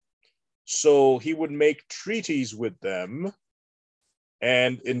 So he would make treaties with them.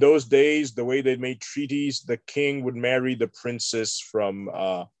 And in those days, the way they made treaties, the king would marry the princess from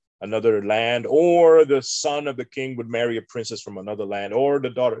another land, or the son of the king would marry a princess from another land, or the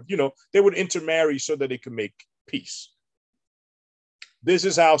daughter, they would intermarry so that they could make peace. This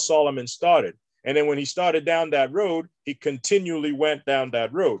is how Solomon started. And then when he started down that road, he continually went down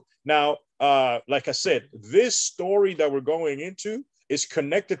that road. Now, like I said, this story that we're going into is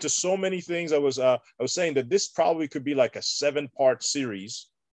connected to so many things. I was saying that this probably could be like a 7-part series,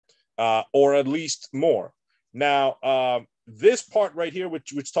 or at least more. Now, this part right here,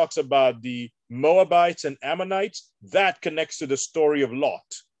 which talks about the Moabites and Ammonites, that connects to the story of Lot.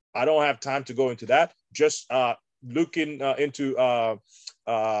 I don't have time to go into that. Just looking into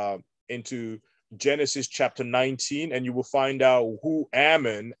Genesis chapter 19, and you will find out who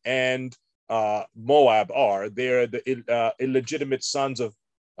Ammon and Moab are. They're the illegitimate sons of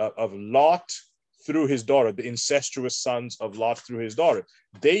Lot through his daughter, the incestuous sons of Lot through his daughter.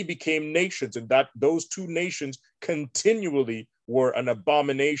 They became nations, and those two nations continually were an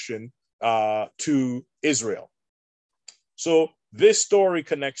abomination to Israel. So this story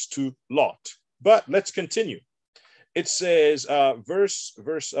connects to Lot. But let's continue. It says, verse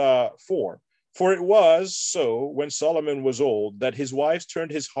 4, "For it was so when Solomon was old that his wives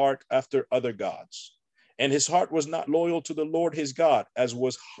turned his heart after other gods, and his heart was not loyal to the Lord his God, as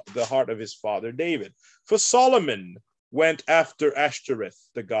was the heart of his father David. For Solomon went after Ashtoreth,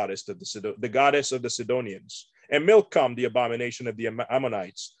 the goddess of the Sidonians, and Milcom, the abomination of the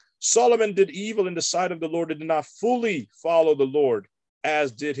Ammonites. Solomon did evil in the sight of the Lord and did not fully follow the Lord,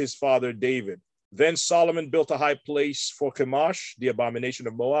 as did his father David. Then Solomon built a high place for Chemosh, the abomination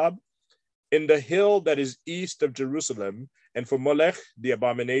of Moab, in the hill that is east of Jerusalem, and for Molech, the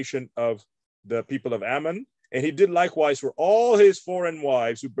abomination of the people of Ammon. And he did likewise for all his foreign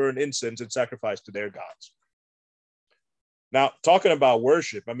wives who burned incense and sacrificed to their gods." Now, talking about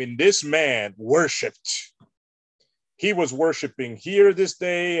worship, I mean, this man worshiped. He was worshiping here this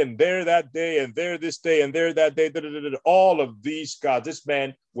day and there that day and there this day and there that day, all of these gods. This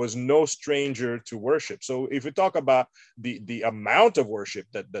man was no stranger to worship. So if we talk about the amount of worship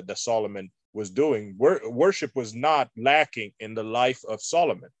that Solomon was doing, worship was not lacking in the life of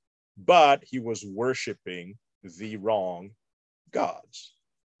Solomon, but he was worshiping the wrong gods.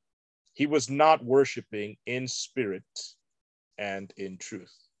 He was not worshiping in spirit and in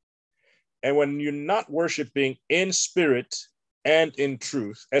truth. And when you're not worshiping in spirit and in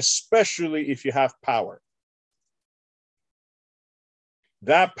truth, especially if you have power,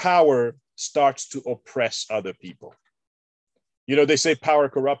 that power starts to oppress other people. You know, they say power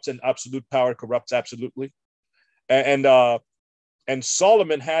corrupts and absolute power corrupts absolutely. And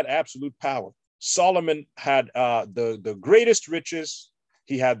Solomon had absolute power. Solomon had the greatest riches.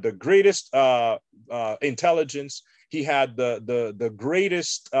 He had the greatest intelligence. He had the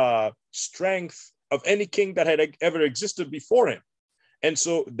greatest strength of any king that had ever existed before him. And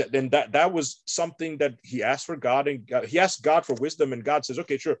so that was something that he asked for God, and he asked God for wisdom, and God says,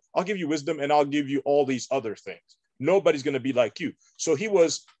 okay, sure, I'll give you wisdom and I'll give you all these other things. Nobody's going to be like you. So he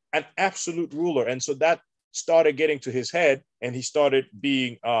was an absolute ruler. And so that started getting to his head, and he started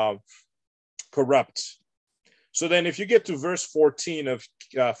being corrupt. So then if you get to verse 14 of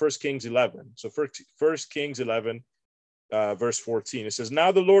 1 Kings 11, so 1 Kings 11, verse 14, it says,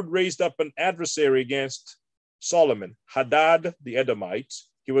 "Now the Lord raised up an adversary against Solomon, Hadad the Edomite.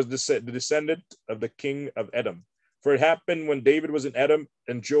 He was the descendant of the king of Edom. For it happened when David was in Edom,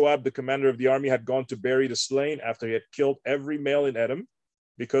 and Joab, the commander of the army, had gone to bury the slain after he had killed every male in Edom,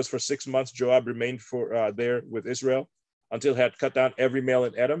 because for 6 months Joab remained there with Israel. until he had cut down every male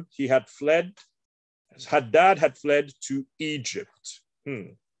in Edom. Hadad had fled to Egypt.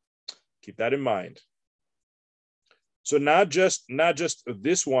 Keep that in mind. So not just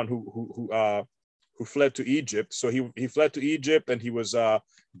this one who fled to Egypt. So he fled to Egypt, and he was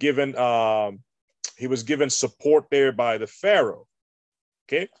given support there by the Pharaoh.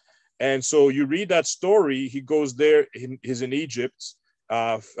 Okay, and so you read that story. He goes there. He's in Egypt.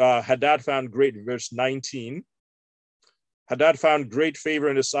 Hadad found great, verse 19. Hadad found great favor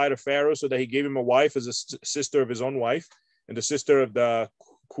in the sight of Pharaoh, so that he gave him a wife as a sister of his own wife, and the sister of the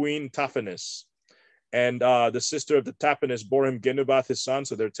queen Taphanes. And the sister of the Taphanes bore him Genubath, his son.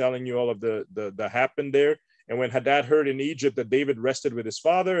 So they're telling you all of the happened there. And when Hadad heard in Egypt that David rested with his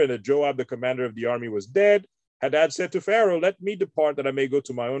father, and that Joab, the commander of the army, was dead, Hadad said to Pharaoh, "Let me depart, that I may go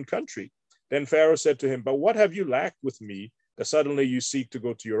to my own country." Then Pharaoh said to him, "But what have you lacked with me, that suddenly you seek to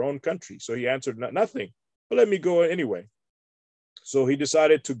go to your own country?" So he answered, "Nothing, but let me go anyway." So he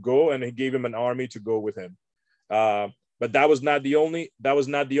decided to go, and he gave him an army to go with him. But that was not the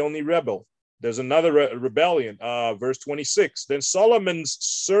only rebel. There's another rebellion. Verse 26. Then Solomon's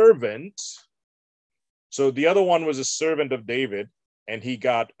servant. So the other one was a servant of David, and he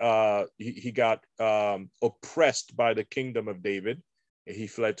got oppressed by the kingdom of David, and he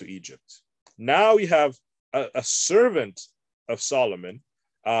fled to Egypt. Now we have a servant of Solomon,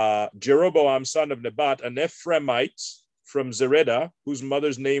 Jeroboam, son of Nebat, an Ephraimite from Zeredah, whose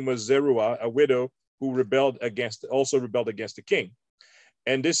mother's name was Zeruah, a widow who also rebelled against the king.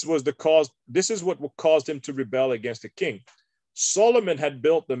 And this is what caused him to rebel against the king. Solomon had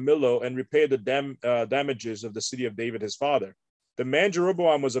built the Millo and repaired the damages of the city of David, his father. The man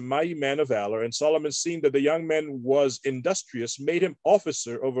Jeroboam was a mighty man of valor, and Solomon, seeing that the young man was industrious, made him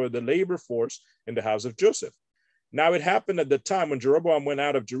officer over the labor force in the house of Joseph. Now it happened at the time when Jeroboam went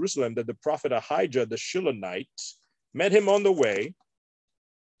out of Jerusalem that the prophet Ahijah the Shilonite met him on the way,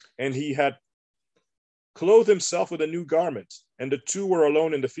 and he had clothed himself with a new garment, and the two were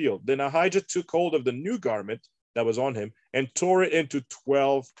alone in the field. Then Ahijah took hold of the new garment that was on him and tore it into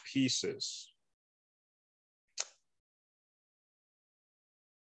 12 pieces.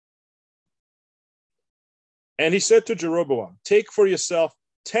 And he said to Jeroboam, "Take for yourself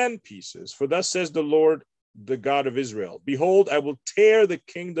 10 pieces, for thus says the Lord, the God of Israel, behold, I will tear the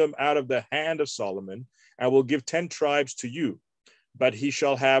kingdom out of the hand of Solomon. I will give 10 tribes to you, but he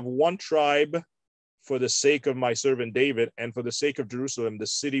shall have 1 tribe for the sake of my servant David, and for the sake of Jerusalem, the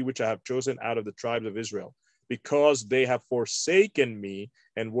city which I have chosen out of the tribes of Israel, because they have forsaken me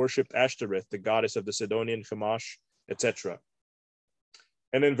and worshipped Ashtoreth, the goddess of the Sidonian Chemosh," etc.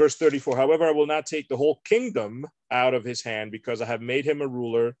 And in verse 34, "However, I will not take the whole kingdom out of his hand, because I have made him a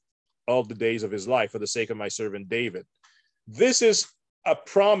ruler of the days of his life for the sake of my servant David." This is a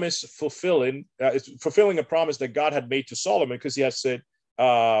promise fulfilling a promise that God had made to Solomon, because he has said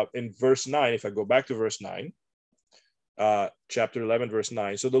in verse 9, if I go back to verse 9, chapter 11, verse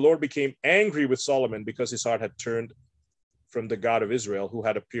 9, "So the Lord became angry with Solomon because his heart had turned from the God of Israel, who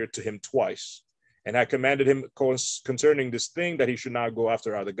had appeared to him twice, and had commanded him concerning this thing that he should not go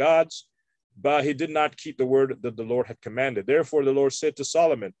after other gods. But he did not keep the word that the Lord had commanded. Therefore the Lord said to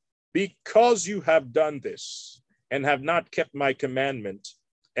Solomon, because you have done this and have not kept my commandment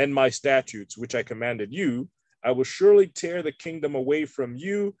and my statutes, which I commanded you, I will surely tear the kingdom away from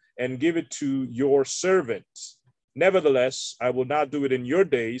you and give it to your servants. Nevertheless, I will not do it in your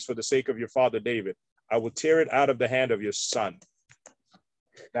days for the sake of your father David. I will tear it out of the hand of your son."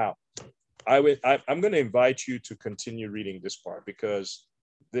 Now, I'm going to invite you to continue reading this part, because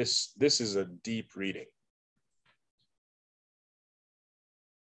this is a deep reading.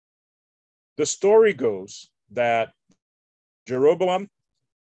 The story goes that Jeroboam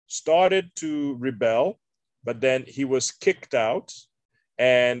started to rebel, but then he was kicked out.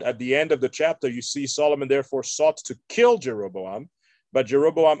 And at the end of the chapter, you see Solomon therefore sought to kill Jeroboam, but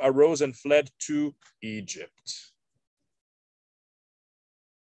Jeroboam arose and fled to Egypt,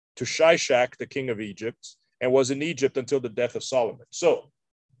 to Shishak, the king of Egypt, and was in Egypt until the death of Solomon. So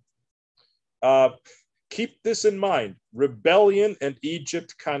keep this in mind. Rebellion and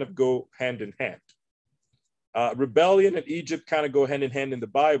Egypt kind of go hand in hand. Rebellion and Egypt kind of go hand in hand in the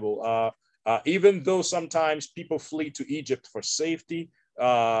Bible. Even though sometimes people flee to Egypt for safety,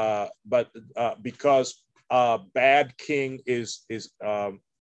 but because a bad king is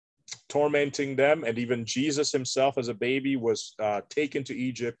tormenting them, and even Jesus himself as a baby was taken to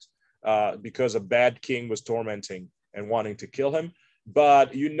Egypt because a bad king was tormenting and wanting to kill him.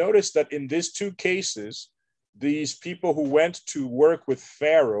 But you notice that in these two cases, these people who went to work with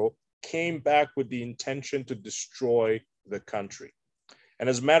Pharaoh came back with the intention to destroy the country. And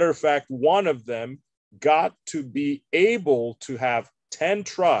as a matter of fact, one of them got to be able to have 10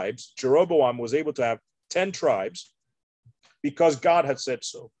 tribes. Jeroboam was able to have 10 tribes because God had said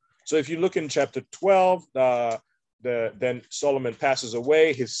so. So if you look in chapter 12, then Solomon passes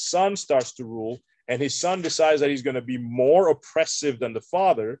away. His son starts to rule, and his son decides that he's going to be more oppressive than the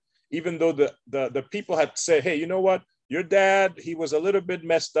father, even though the people had said, hey, you know what? Your dad, he was a little bit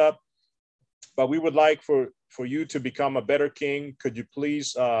messed up, but we would like for you to become a better king. Could you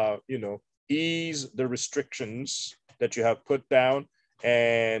please, ease the restrictions that you have put down?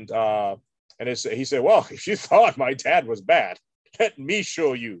 And he said, well, if you thought my dad was bad, let me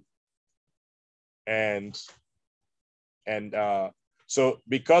show you. So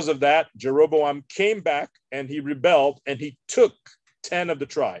because of that, Jeroboam came back and he rebelled and he took 10 of the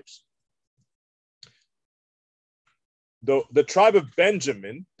tribes. The tribe of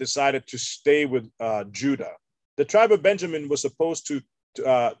Benjamin decided to stay with Judah. The tribe of Benjamin was supposed to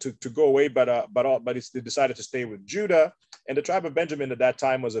go away, but they decided to stay with Judah. And the tribe of Benjamin at that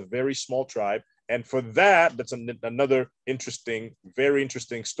time was a very small tribe. And for that, that's another very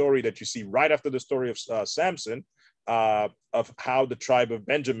interesting story that you see right after the story of Samson, of how the tribe of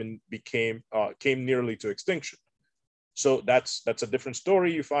Benjamin came nearly to extinction. So that's a different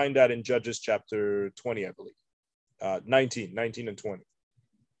story. You find that in Judges chapter 20, I believe, 19 and 20.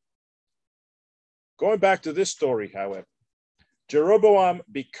 Going back to this story, however, Jeroboam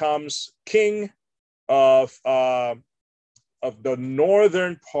becomes king of the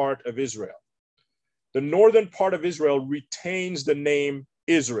northern part of Israel. The northern part of Israel retains the name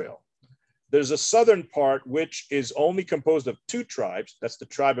Israel. There's a southern part which is only composed of two tribes. That's the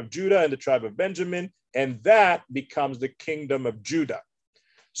tribe of Judah and the tribe of Benjamin, and that becomes the kingdom of Judah.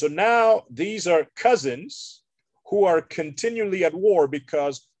 So now these are cousins who are continually at war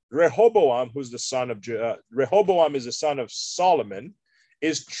because Rehoboam, who's the son of Rehoboam is the son of Solomon,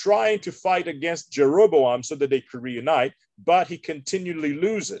 is trying to fight against Jeroboam so that they could reunite, but he continually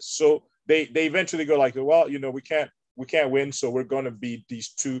loses. So they eventually go like, well, we can't win, so we're going to be these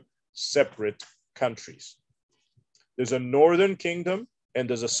two separate countries. There's a northern kingdom and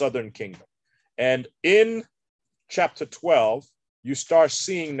there's a southern kingdom. And in chapter 12, you start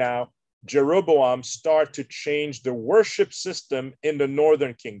seeing now Jeroboam start to change the worship system in the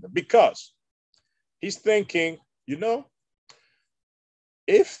northern kingdom because he's thinking,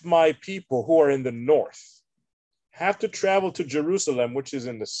 if my people who are in the north have to travel to Jerusalem, which is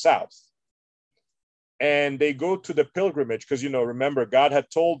in the south, and they go to the pilgrimage, because, remember, God had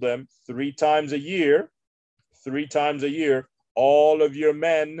told them 3 times a year, all of your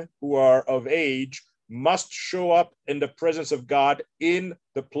men who are of age must show up in the presence of God in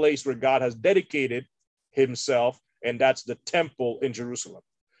the place where God has dedicated himself, and that's the temple in Jerusalem.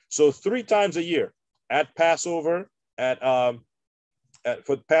 So 3 times a year, at Passover,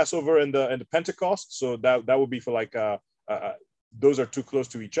 for Passover and the Pentecost. So that would be for those are too close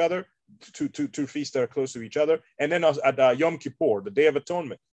to each other, two feasts that are close to each other, and then at Yom Kippur, the Day of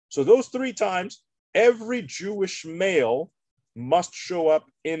Atonement. So those 3 times, every Jewish male must show up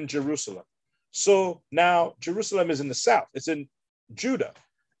in Jerusalem. So now Jerusalem is in the south, it's in Judah.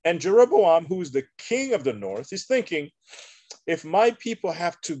 And Jeroboam, who is the king of the north, is thinking, if my people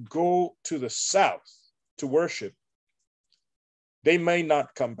have to go to the south to worship, they may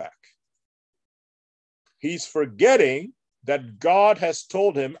not come back. He's forgetting that God has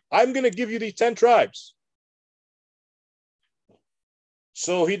told him, I'm going to give you these 10 tribes.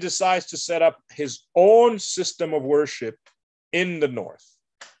 So he decides to set up his own system of worship in the north.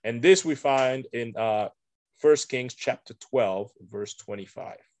 And this we find in 1 Kings chapter 12, verse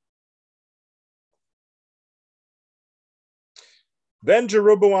 25. Then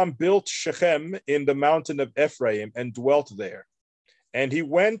Jeroboam built Shechem in the mountain of Ephraim and dwelt there. And he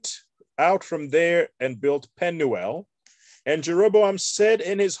went out from there and built Penuel. And Jeroboam said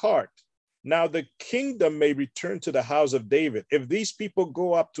in his heart, now the kingdom may return to the house of David. If these people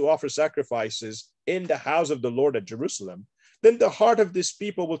go up to offer sacrifices in the house of the Lord at Jerusalem, then the heart of this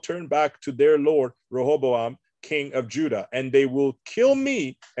people will turn back to their Lord, Rehoboam, king of Judah, and they will kill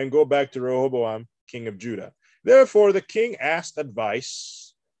me and go back to Rehoboam, king of Judah. Therefore, the king asked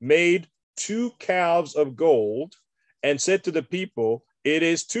advice, made 2 calves of gold, and said to the people, it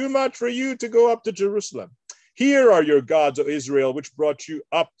is too much for you to go up to Jerusalem. Here are your gods, O Israel, which brought you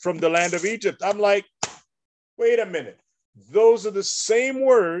up from the land of Egypt. I'm like, wait a minute. Those are the same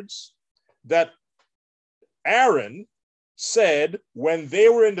words that Aaron said when they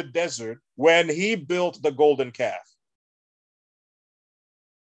were in the desert, when he built the golden calf.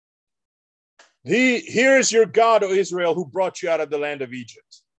 Here is your God, O Israel, who brought you out of the land of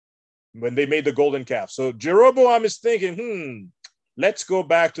Egypt, when they made the golden calf. So Jeroboam is thinking, let's go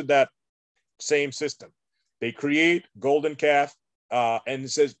back to Same system. They create golden calf, and it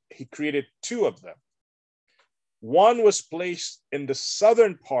says he created two of them. One was placed in the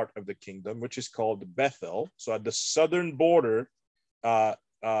southern part of the kingdom, which is called Bethel. So at the southern border,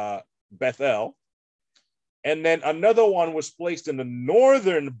 Bethel. And then another one was placed in the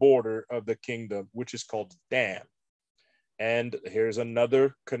northern border of the kingdom, which is called Dan. And here's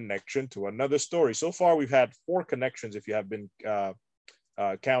another connection to another story. So far, we've had 4 connections, if you have been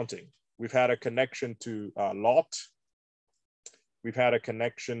counting. We've had a connection to Lot. We've had a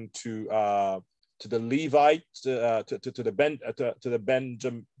connection to the Levites, to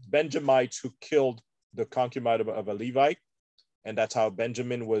the Benjamites who killed the concubine of a Levite, and that's how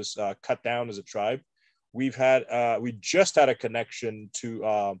Benjamin was cut down as a tribe. We just had a connection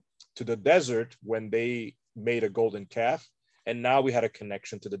to the desert when they made a golden calf, and now we had a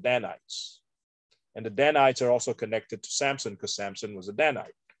connection to the Danites, and the Danites are also connected to Samson because Samson was a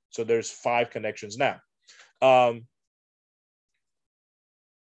Danite. So there's 5 connections now.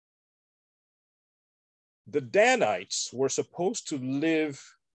 The Danites were supposed to live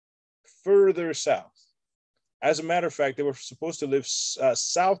further south. As a matter of fact, they were supposed to live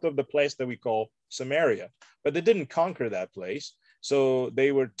south of the place that we call Samaria, but they didn't conquer that place. So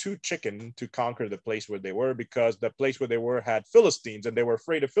they were too chicken to conquer the place where they were, because the place where they were had Philistines, and they were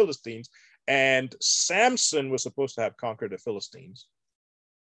afraid of Philistines. And Samson was supposed to have conquered the Philistines.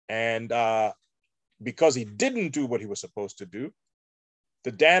 And because he didn't do what he was supposed to do,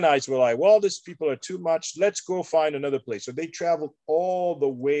 the Danites were like, well, these people are too much. Let's go find another place. So they traveled all the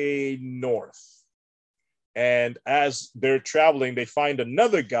way north. And as they're traveling, they find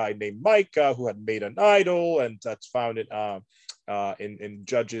another guy named Micah who had made an idol, and that's found in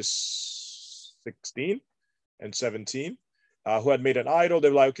Judges 16 and 17, who had made an idol.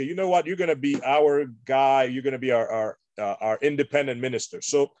 They're like, okay, you know what? You're going to be our guy. You're going to be our independent minister.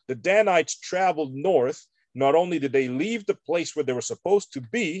 So the Danites traveled north. Not only did they leave the place where they were supposed to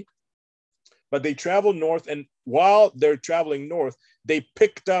be, but they traveled north. And while they're traveling north, they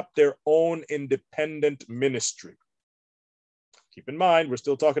picked up their own independent ministry. Keep in mind, we're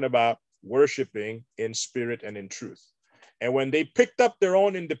still talking about worshiping in spirit and in truth. And when they picked up their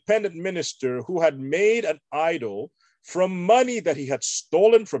own independent minister who had made an idol from money that he had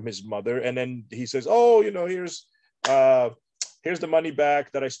stolen from his mother, and then he says, oh, here's the money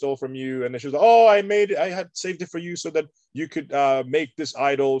back that I stole from you. And then she was like, oh, I had saved it for you so that you could make this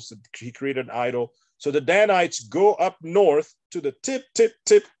idol. So he created an idol. So the Danites go up north to the tip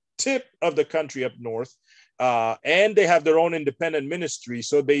of the country up north. And they have their own independent ministry.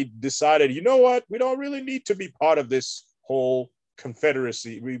 So they decided, you know what? We don't really need to be part of this whole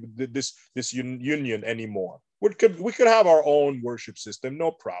confederacy, this union anymore. We could have our own worship system,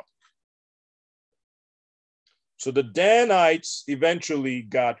 no problem. So the Danites eventually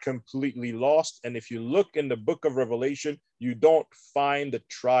got completely lost. And if you look in the book of Revelation, you don't find the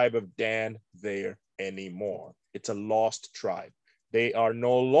tribe of Dan there anymore. It's a lost tribe. They are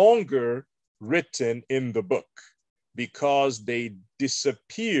no longer written in the book because they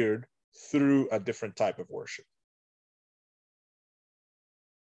disappeared through a different type of worship.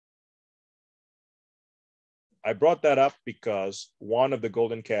 I brought that up because one of the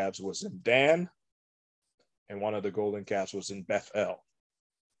golden calves was in Dan, and one of the golden calves was in Bethel.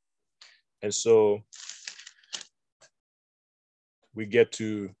 And so we get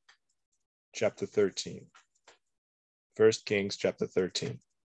to chapter 13. 1 Kings chapter 13.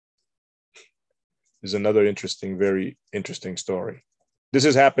 Is another very interesting story. This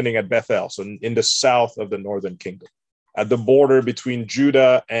is happening at Bethel, so in the south of the northern kingdom, at the border between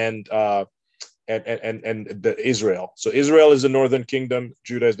Judah and the Israel. So Israel is the northern kingdom,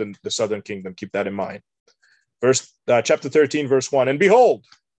 Judah is the southern kingdom. Keep that in mind. Chapter 13, verse 1. And behold,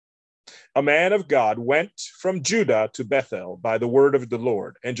 a man of God went from Judah to Bethel by the word of the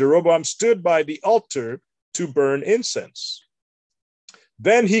Lord, and Jeroboam stood by the altar to burn incense.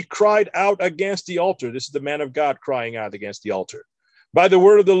 Then he cried out against the altar. This is the man of God crying out against the altar by the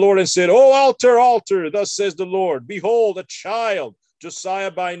word of the Lord, and said, O altar, altar, thus says the Lord, behold, a child,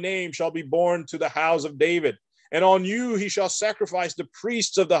 Josiah by name, shall be born to the house of David. And on you he shall sacrifice the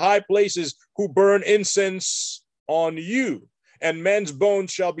priests of the high places who burn incense on you, and men's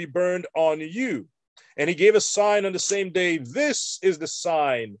bones shall be burned on you. And he gave a sign on the same day. This is the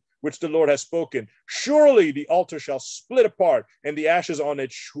sign which the Lord has spoken. Surely the altar shall split apart, and the ashes on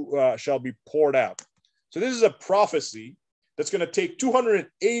it shall be poured out. So this is a prophecy that's going to take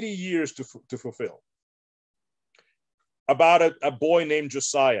 280 years to fulfill, about a boy named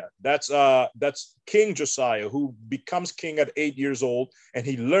Josiah. That's King Josiah, who becomes king at 8 years old, and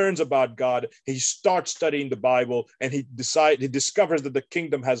he learns about God. He starts studying the Bible, and he discovers that the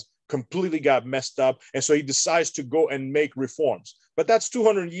kingdom has completely got messed up. And so he decides to go and make reforms. But that's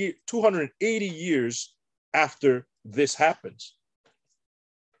 280 years after this happens.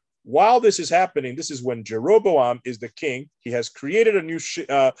 While this is happening, this is when Jeroboam is the king. He has created a new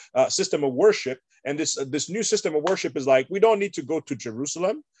system of worship. And this new system of worship is like, we don't need to go to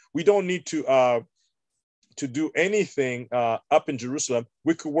Jerusalem. We don't need to do anything up in Jerusalem.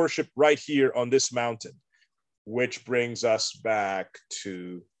 We could worship right here on this mountain, which brings us back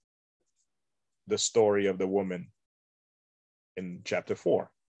to the story of the woman in chapter 4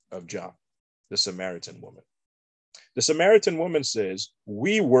 of John, the Samaritan woman. The Samaritan woman says,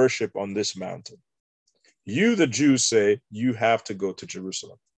 we worship on this mountain. You, the Jews, say you have to go to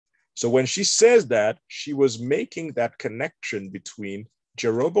Jerusalem. So when she says that, she was making that connection between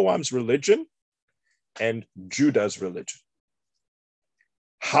Jeroboam's religion and Judah's religion.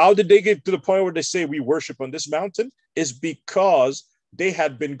 How did they get to the point where they say we worship on this mountain? Is because they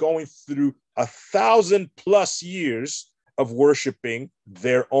had been going through 1,000+ years of worshiping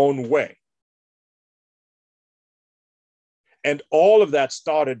their own way. And all of that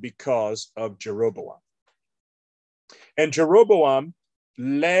started because of Jeroboam. And Jeroboam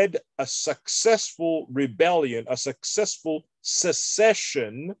led a successful rebellion, a successful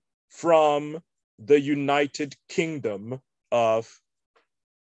secession from the United Kingdom of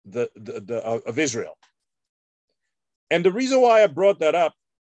of Israel. And the reason why I brought that up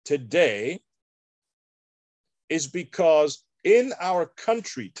today is because in our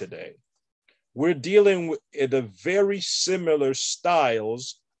country today, we're dealing with the very similar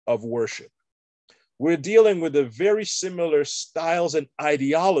styles of worship. We're dealing with the very similar styles and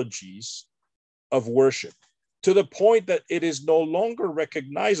ideologies of worship, to the point that it is no longer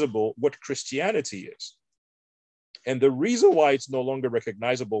recognizable what Christianity is. And the reason why it's no longer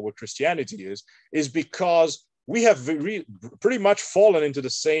recognizable what Christianity is because we have pretty much fallen into the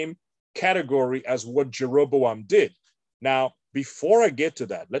same category as what Jeroboam did. Now, before I get to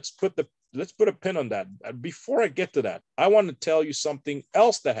that, let's put a pin on that. Before I get to that, I want to tell you something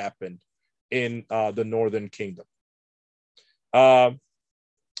else that happened in the Northern Kingdom.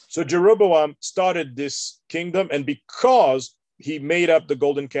 So Jeroboam started this kingdom, and because he made up the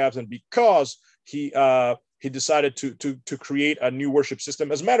golden calves, and because he decided to create a new worship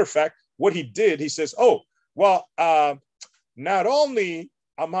system. As a matter of fact, what he did, he says, "Oh, well, not only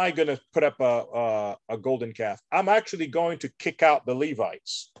am I going to put up a golden calf, I'm actually going to kick out the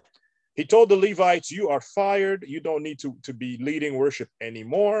Levites." He told the Levites, "You are fired. You don't need to be leading worship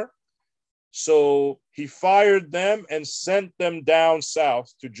anymore." So he fired them and sent them down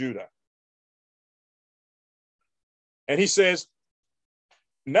south to Judah. And he says,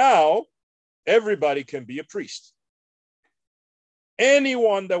 now everybody can be a priest.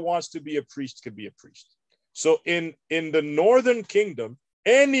 Anyone that wants to be a priest can be a priest. So in the Northern Kingdom,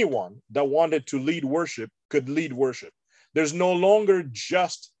 anyone that wanted to lead worship could lead worship. There's no longer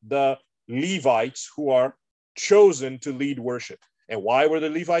just the Levites who are chosen to lead worship. And why were the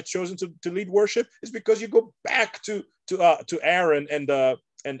Levites chosen to lead worship? Is because you go back to Aaron and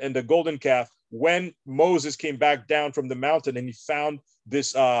the golden calf when Moses came back down from the mountain and he found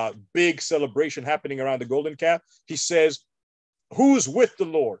this big celebration happening around the golden calf. He says, "Who's with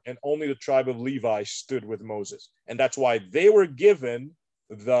the Lord?" And only the tribe of Levi stood with Moses. And that's why they were given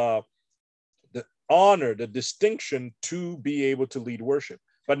the honor, the distinction to be able to lead worship.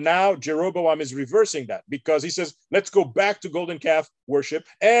 But now Jeroboam is reversing that, because he says, let's go back to golden calf worship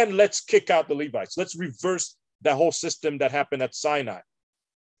and let's kick out the Levites. Let's reverse the whole system that happened at Sinai.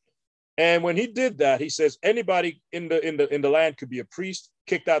 And when he did that, he says anybody in the land could be a priest,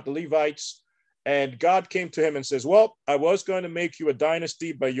 kicked out the Levites. And God came to him and says, well, I was going to make you a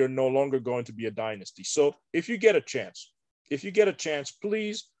dynasty, but you're no longer going to be a dynasty. So if you get a chance,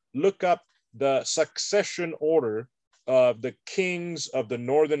 please look up the succession order of the kings of the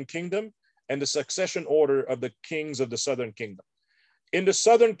Northern Kingdom and the succession order of the kings of the Southern Kingdom. In the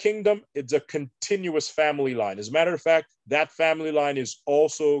Southern Kingdom, it's a continuous family line. As a matter of fact, that family line is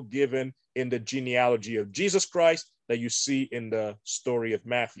also given in the genealogy of Jesus Christ that you see in the story of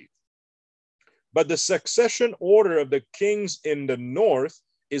Matthew. But the succession order of the kings in the north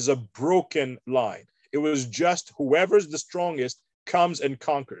is a broken line. It was just whoever's the strongest comes and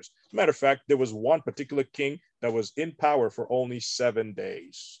conquers. As a matter of fact, there was one particular king that was in power for only 7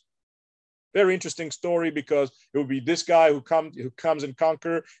 days. Very interesting story, because it would be this guy who comes and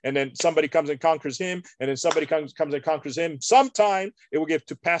conquer, and then somebody comes and conquers him, and then somebody comes and conquers him. Sometime it will get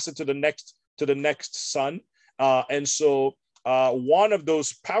to pass it to the next son. And so one of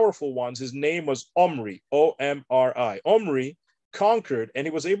those powerful ones, his name was Omri, O-M-R-I. Omri conquered, and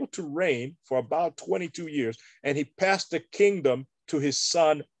he was able to reign for about 22 years, and he passed the kingdom to his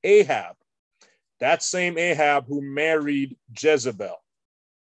son Ahab. That same Ahab who married Jezebel.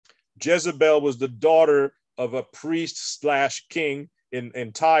 Jezebel was the daughter of a priest / king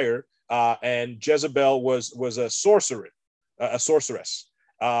in Tyre, and Jezebel was a sorceress.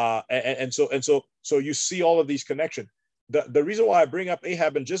 So you see all of these connections. The reason why I bring up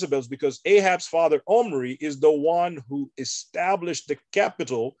Ahab and Jezebel is because Ahab's father Omri is the one who established the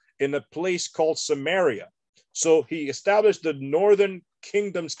capital in a place called Samaria. So he established the northern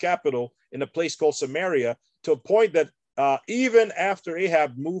kingdom's capital in a place called Samaria, to a point that even after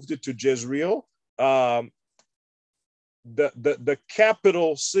Ahab moved it to Jezreel, the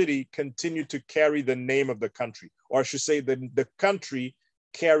capital city continued to carry the name of the country, or I should say the country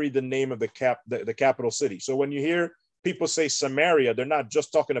carried the name of the capital city. So when you hear people say Samaria, they're not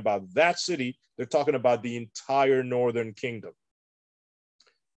just talking about that city, they're talking about the entire northern kingdom.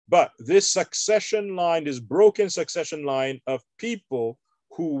 But this succession line, this broken succession line of people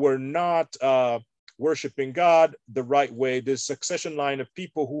who were not worshiping God the right way, this succession line of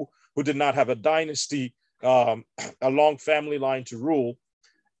people who did not have a dynasty, a long family line to rule,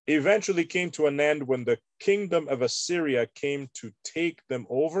 eventually came to an end when the kingdom of Assyria came to take them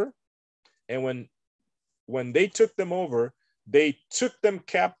over. And when they took them over, they took them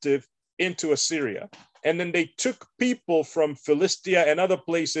captive into Assyria. And then they took people from Philistia and other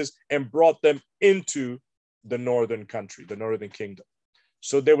places and brought them into the northern country, the northern kingdom.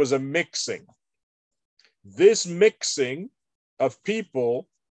 So there was a mixing. This mixing of people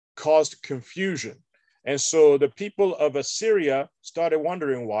caused confusion. And so the people of Assyria started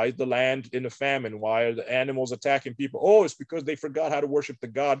wondering, why is the land in a famine? Why are the animals attacking people? Oh, it's because they forgot how to worship the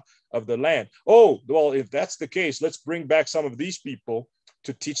God of the land. Oh, well, if that's the case, let's bring back some of these people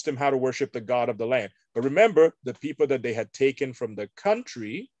to teach them how to worship the God of the land. But remember, the people that they had taken from the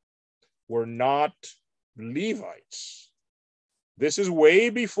country were not Levites. This is way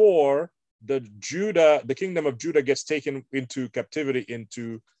before the kingdom of Judah gets taken into captivity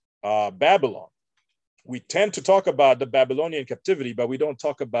into Babylon. We tend to talk about the Babylonian captivity, but we don't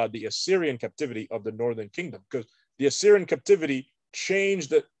talk about the Assyrian captivity of the northern kingdom, because the Assyrian captivity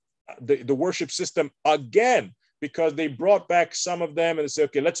changed the worship system again, because they brought back some of them and they said,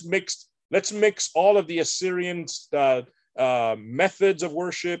 okay, let's mix all of the Assyrian methods of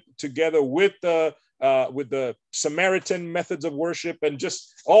worship together with the Samaritan methods of worship, and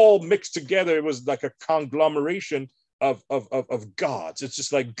just all mixed together. It was like a conglomeration of gods. It's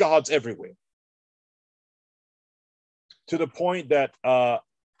just like gods everywhere, to the point that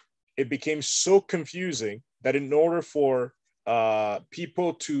it became so confusing that in order for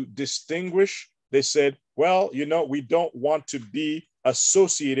people to distinguish, they said, well, we don't want to be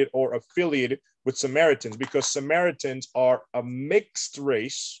associated or affiliated with Samaritans, because Samaritans are a mixed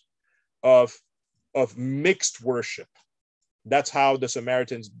race of mixed worship. That's how the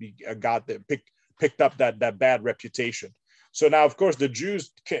Samaritans picked up that bad reputation. So now, of course, the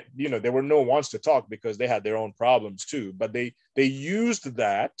Jews can't, they were no ones to talk, because they had their own problems too. But they used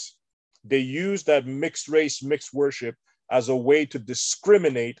that mixed race, mixed worship as a way to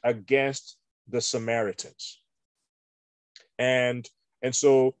discriminate against the Samaritans. And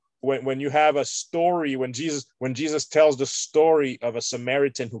so when you have a story, when Jesus tells the story of a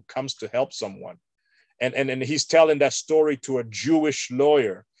Samaritan who comes to help someone, and he's telling that story to a Jewish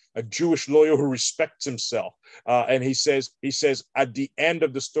lawyer who respects himself. And he says at the end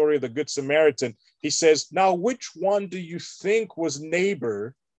of the story of the Good Samaritan, he says, now, which one do you think was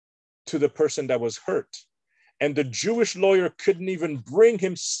neighbor to the person that was hurt? And the Jewish lawyer couldn't even bring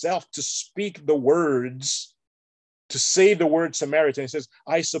himself to speak the words, to say the word Samaritan. He says,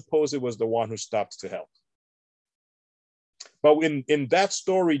 I suppose it was the one who stopped to help. But in that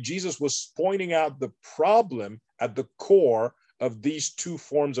story, Jesus was pointing out the problem at the core of these two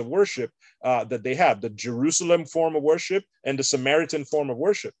forms of worship that they have, the Jerusalem form of worship and the Samaritan form of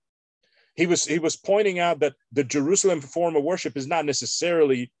worship. He was pointing out that the Jerusalem form of worship is not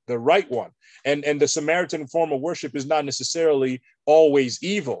necessarily the right one. And the Samaritan form of worship is not necessarily always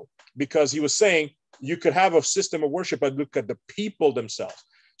evil, because he was saying you could have a system of worship, but look at the people themselves.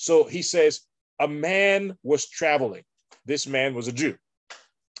 So he says, a man was traveling. This man was a Jew,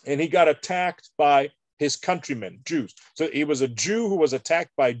 and he got attacked by his countrymen, Jews. So he was a Jew who was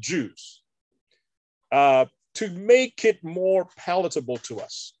attacked by Jews. To make it more palatable to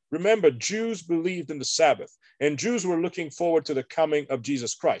us, remember, Jews believed in the Sabbath, and Jews were looking forward to the coming of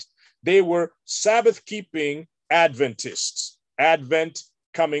Jesus Christ. They were Sabbath-keeping Adventists, Advent,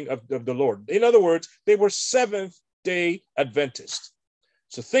 coming of the Lord. In other words, they were Seventh-day Adventists.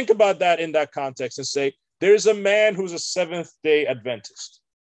 So think about that in that context and say, there's a man who's a Seventh-day Adventist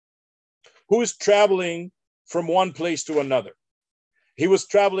who is traveling from one place to another. He was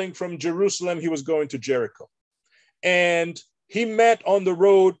traveling from Jerusalem. He was going to Jericho. And he met on the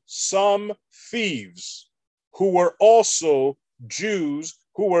road some thieves who were also Jews,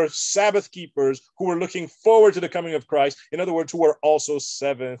 who were Sabbath keepers, who were looking forward to the coming of Christ. In other words, who were also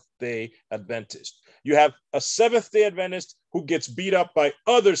Seventh-day Adventists. You have a Seventh-day Adventist who gets beat up by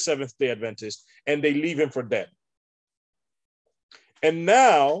other Seventh-day Adventists, and they leave him for dead. And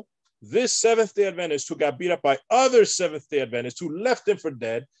now, this Seventh-day Adventist who got beat up by other Seventh-day Adventists who left him for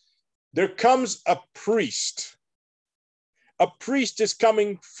dead, there comes a priest. A priest is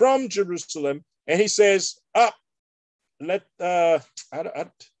coming from Jerusalem, and he says, I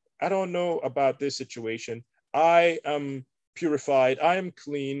don't know about this situation. I am purified. I am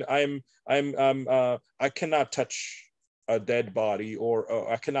clean. I cannot touch a dead body,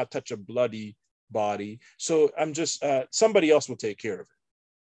 or I cannot touch a bloody body. So I'm just, somebody else will take care of it.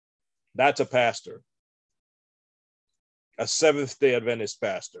 That's a pastor, a Seventh-day Adventist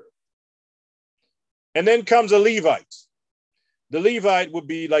pastor. And then comes a Levite. The Levite would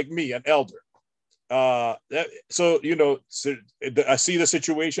be like me, an elder. So I see the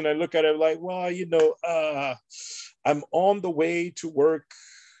situation. I look at it like, well, I'm on the way to work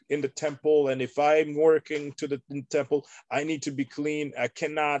in the temple. And if I'm working in the temple, I need to be clean. I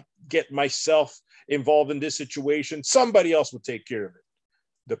cannot get myself involved in this situation. Somebody else will take care of it.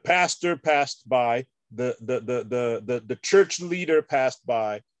 The pastor passed by, the church leader passed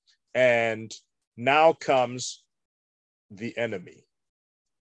by, and now comes the enemy,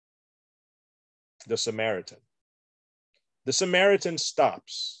 the Samaritan. The Samaritan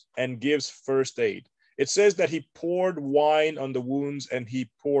stops and gives first aid. It says that he poured wine on the wounds and he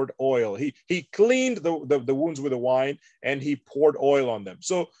poured oil. He cleaned the wounds with the wine and he poured oil on them.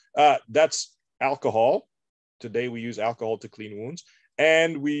 So that's alcohol. Today we use alcohol to clean wounds,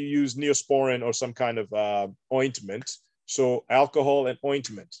 and we use Neosporin or some kind of ointment. So alcohol and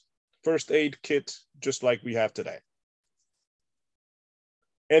ointment, first aid kit, just like we have today.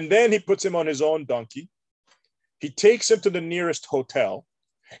 And then he puts him on his own donkey. He takes him to the nearest hotel.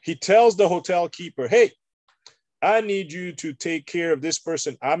 He tells the hotel keeper, hey, I need you to take care of this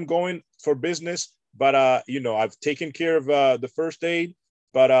person. I'm going for business, but I've taken care of the first aid,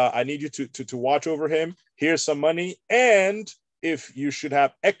 but I need you to watch over him. Here's some money. And if you should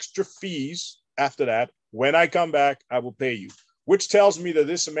have extra fees after that, when I come back, I will pay you. Which tells me that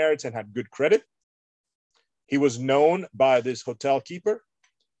this Samaritan had good credit. He was known by this hotel keeper.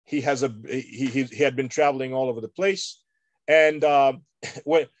 He had been traveling all over the place. And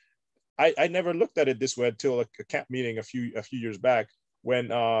when I never looked at it this way until a camp meeting a few years back, when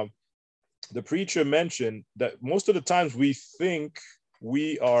the preacher mentioned that most of the times we think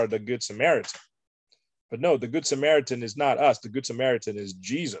we are the Good Samaritan. But no, the Good Samaritan is not us. The Good Samaritan is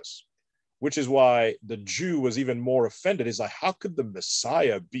Jesus, which is why the Jew was even more offended. He's like, how could the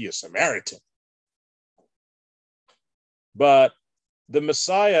Messiah be a Samaritan? But the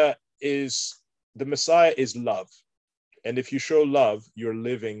Messiah is love. And if you show love, you're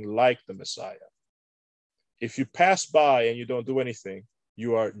living like the Messiah. If you pass by and you don't do anything,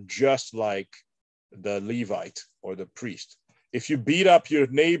 you are just like the Levite or the priest. If you beat up your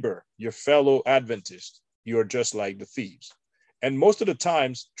neighbor, your fellow Adventist, you are just like the thieves. And most of the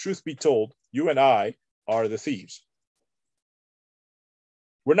times, truth be told, you and I are the thieves.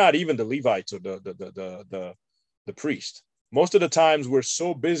 We're not even the Levites or the priest. Most of the times we're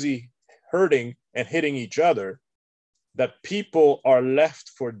so busy hurting and hitting each other that people are left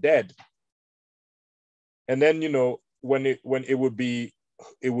for dead. And then, when it would be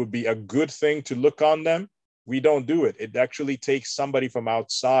a good thing to look on them, we don't do it. It actually takes somebody from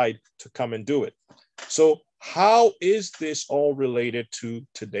outside to come and do it. So how is this all related to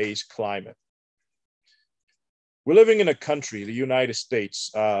today's climate? We're living in a country, the United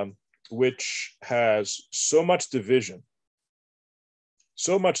States, which has so much division,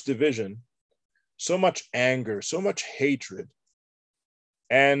 so much anger, so much hatred.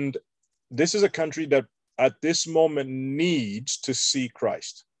 And this is a country that at this moment needs to see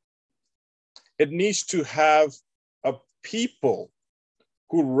Christ. It needs to have a people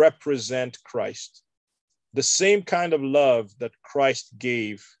who represent Christ. The same kind of love that Christ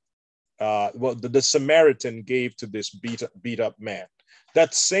gave, the Samaritan gave to this beat up man.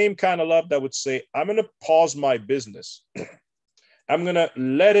 That same kind of love that would say, I'm going to pause my business. I'm going to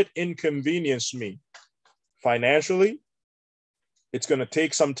let it inconvenience me financially. It's going to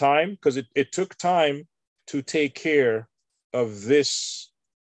take some time, because it took time to take care of this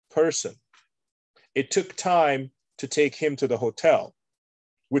person. It took time to take him to the hotel,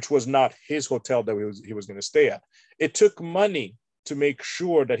 which was not his hotel that he was going to stay at. It took money to make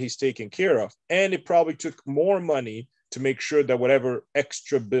sure that he's taken care of. And it probably took more money to make sure that whatever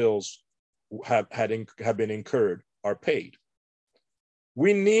extra bills have been incurred are paid.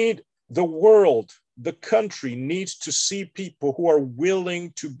 We need the world, the country needs to see people who are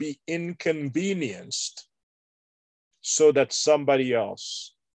willing to be inconvenienced so that somebody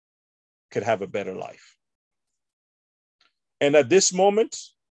else could have a better life. And at this moment,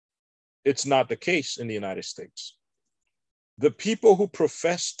 it's not the case in the United States. The people who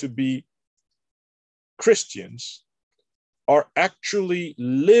profess to be Christians are actually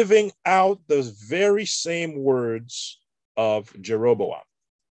living out those very same words of Jeroboam.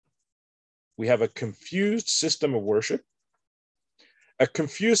 We have a confused system of worship,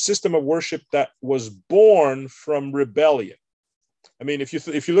 that was born from rebellion. I mean, if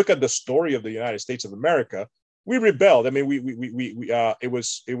you look at the story of the United States of America, we rebelled. I mean,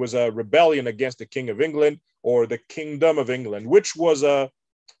 it was a rebellion against the King of England, or the Kingdom of England, which was a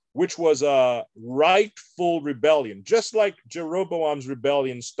rightful rebellion, just like Jeroboam's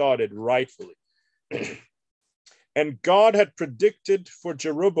rebellion started rightfully. And God had predicted for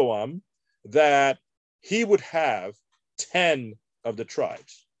Jeroboam that he would have 10 of the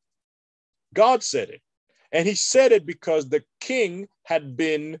tribes. God said it. And he said it because the king had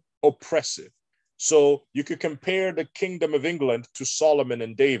been oppressive. So you could compare the Kingdom of England to Solomon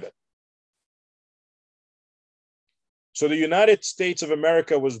and David. So the United States of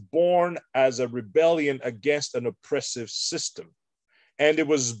America was born as a rebellion against an oppressive system. And it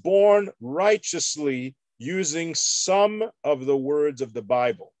was born righteously using some of the words of the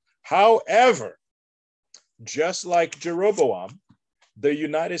Bible. However, just like Jeroboam, the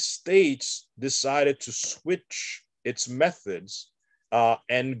United States decided to switch its methods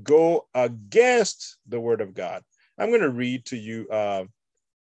and go against the word of God. I'm going to read to you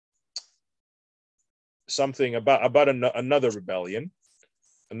something about another rebellion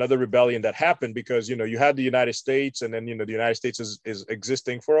that happened because, you had the United States, and then, the United States is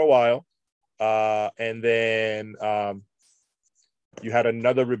existing for a while. And then you had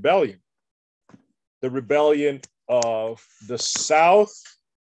another rebellion, the rebellion of the South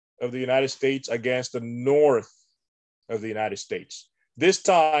of the United States against the North of the United States. This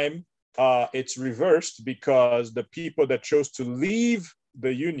time it's reversed because the people that chose to leave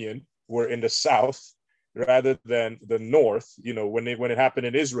the Union were in the South rather than the North. When it happened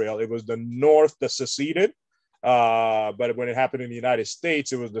in Israel, it was the North that seceded. But when it happened in the United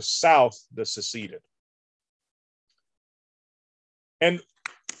States, it was the South that seceded. And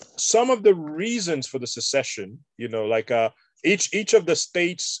some of the reasons for the secession, each of the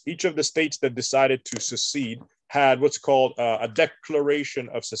states that decided to secede had what's called a declaration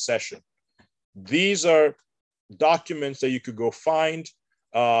of secession. These are documents that you could go find.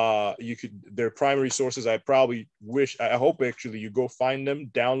 Their primary sources. I hope actually you go find them,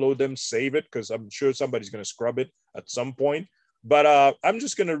 download them, save it, because I'm sure somebody's going to scrub it at some point. But I'm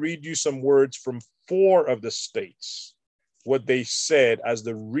just going to read you some words from 4 of the states, what they said as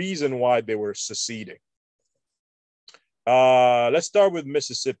the reason why they were seceding. Let's start with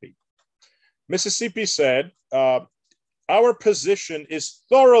Mississippi. Mississippi said, our position is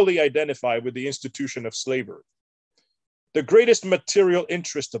thoroughly identified with the institution of slavery, the greatest material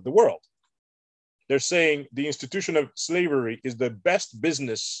interest of the world. They're saying the institution of slavery is the best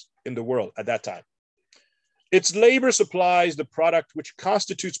business in the world at that time. Its labor supplies the product which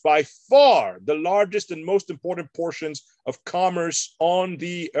constitutes by far the largest and most important portions of commerce on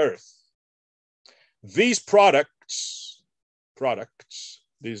the earth. These products,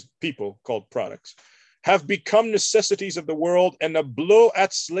 these people called products, have become necessities of the world, and a blow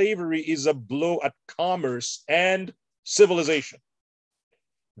at slavery is a blow at commerce and civilization.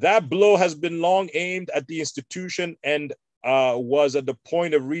 That blow has been long aimed at the institution and was at the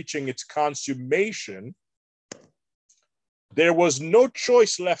point of reaching its consummation. There was no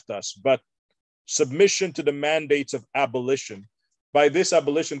choice left us but submission to the mandates of abolition. By this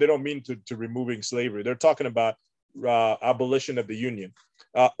abolition, they don't mean to removing slavery. They're talking about abolition of the Union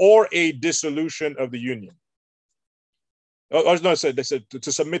or a dissolution of the Union. They said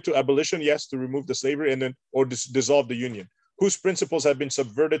to submit to abolition, yes, to remove the slavery, and then or dissolve the Union, whose principles have been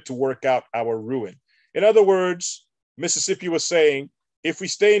subverted to work out our ruin. In other words, Mississippi was saying, if we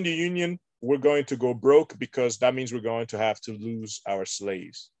stay in the Union, we're going to go broke, because that means we're going to have to lose our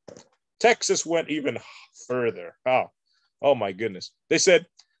slaves. Texas went even further. Oh my goodness. They said,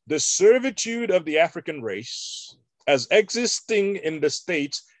 the servitude of the African race as existing in the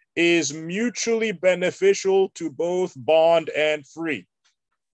states is mutually beneficial to both bond and free.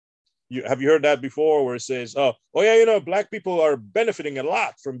 Have you heard that before, where it says, Black people are benefiting a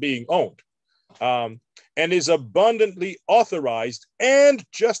lot from being owned, and is abundantly authorized and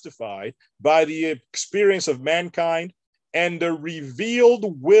justified by the experience of mankind and the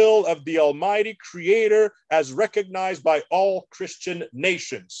revealed will of the Almighty Creator as recognized by all Christian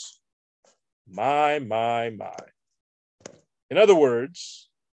nations. My. In other words,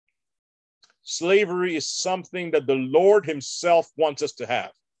 slavery is something that the Lord himself wants us to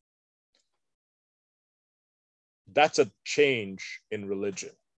have. That's a change in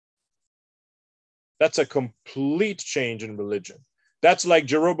religion. That's a complete change in religion. That's like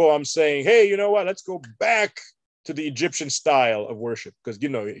Jeroboam saying, hey, you know what? Let's go back to the Egyptian style of worship. Because, you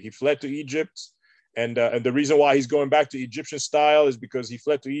know, he fled to Egypt. And the reason why he's going back to Egyptian style is because he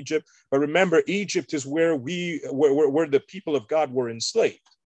fled to Egypt. But remember, Egypt is where where the people of God were enslaved.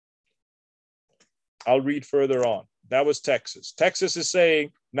 I'll read further on. That was Texas. Texas is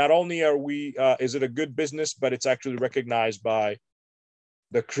saying, not only are we, is it a good business, but it's actually recognized by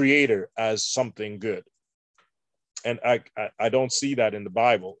the Creator as something good. And I don't see that in the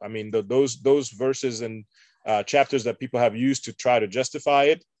Bible. I mean, those verses and chapters that people have used to try to justify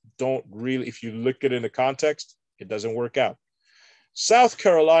it don't really, if you look at it in the context, it doesn't work out. South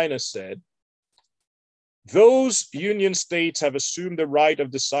Carolina said, those union states have assumed the right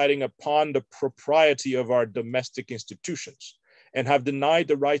of deciding upon the propriety of our domestic institutions and have denied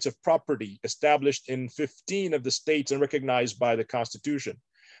the rights of property established in 15 of the states and recognized by the Constitution.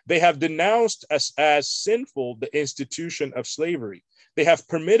 They have denounced as sinful the institution of slavery. They have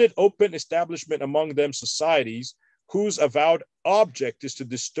permitted open establishment among them societies whose avowed object is to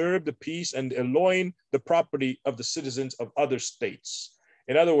disturb the peace and elloign the property of the citizens of other states.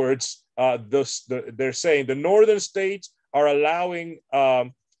 In other words, they're saying the northern states are allowing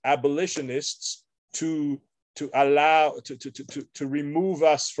abolitionists to remove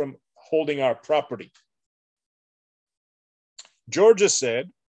us from holding our property. Georgia said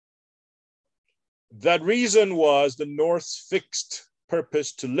that reason was the North's fixed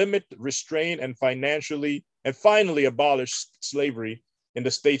purpose to limit, restrain, and finally abolish slavery in the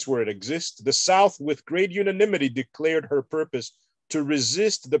states where it exists. The South, with great unanimity, declared her purpose to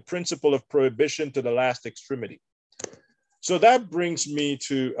resist the principle of prohibition to the last extremity. So that brings me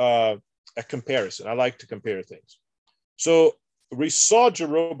to a comparison. I like to compare things. So we saw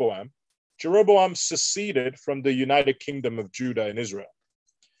Jeroboam. Jeroboam seceded from the United Kingdom of Judah and Israel.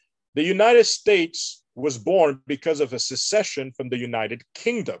 The United States was born because of a secession from the United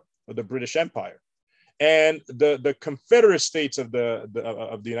Kingdom of the British Empire. And the Confederate States of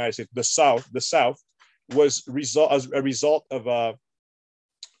the United States, the South was as a result of a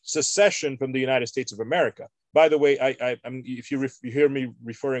secession from the United States of America. By the way, if you hear me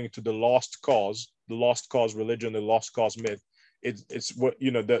referring to the lost cause religion, the lost cause myth, it's what,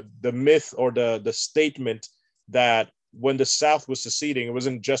 you know, the myth or the statement that when the South was seceding, it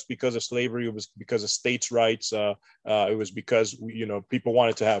wasn't just because of slavery, it was because of states' rights, it was because, you know, people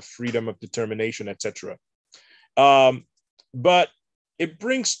wanted to have freedom of determination, etc. But it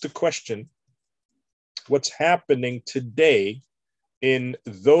brings to question what's happening today in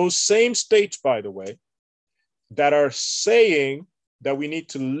those same states, by the way, that are saying that we need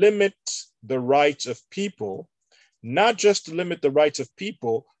to limit the rights of people, not just to limit the rights of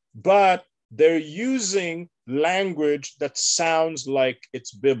people, but they're using language that sounds like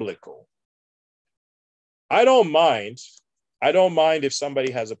it's biblical. I don't mind if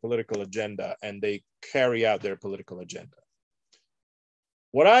somebody has a political agenda and they carry out their political agenda.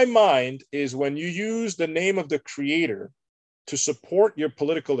 What I mind is when you use the name of the Creator to support your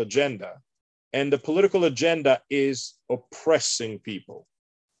political agenda, and the political agenda is oppressing people.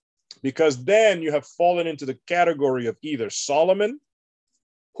 Because then you have fallen into the category of either Solomon,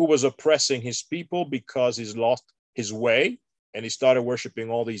 who was oppressing his people because he's lost his way and he started worshiping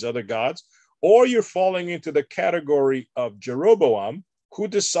all these other gods, or you're falling into the category of Jeroboam, who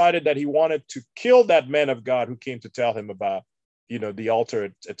decided that he wanted to kill that man of God who came to tell him about, you know, the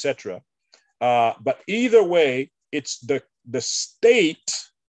altar, etc. But either way, it's the state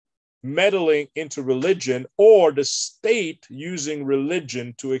meddling into religion, or the state using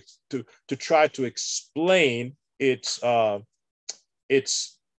religion to try to explain its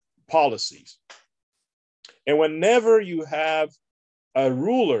policies. And whenever you have a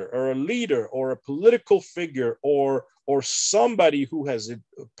ruler or a leader or a political figure or somebody who has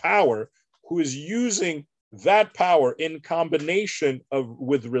power, who is using that power in combination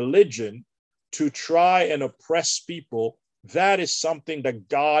with religion to try and oppress people, that is something that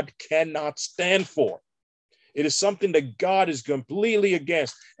God cannot stand for. It is something that God is completely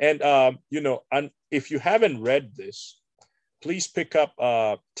against. And, and if you haven't read this, please pick up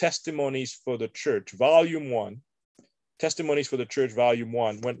Testimonies for the Church, Volume 1. Testimonies for the Church, Volume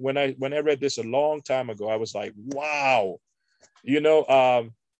 1. When I read this a long time ago, I was like, wow.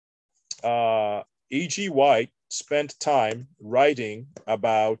 E.G. White spent time writing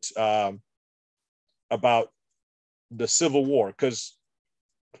about the Civil War, because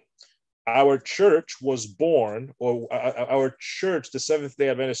our church was born, or our church, the Seventh-day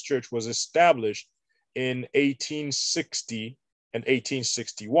Adventist Church, was established in 1860 and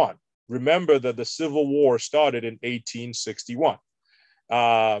 1861. Remember that the Civil War started in 1861.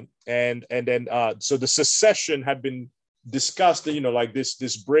 So the secession had been discussed, like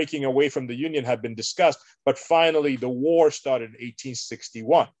this breaking away from the Union had been discussed, but finally the war started in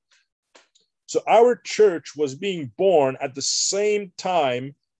 1861. So our church was being born at the same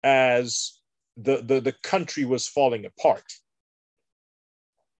time as the country was falling apart.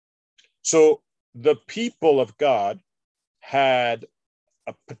 So the people of God had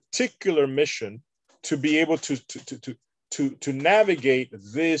a particular mission to be able to navigate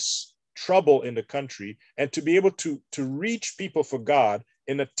this trouble in the country, and to be able to reach people for God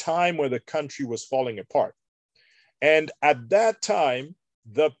in a time where the country was falling apart. And at that time,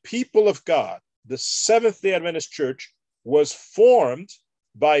 the people of God, the Seventh-day Adventist Church, was formed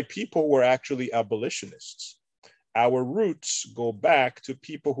by people who were actually abolitionists. Our roots go back to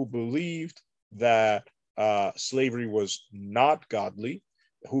people who believed that slavery was not godly,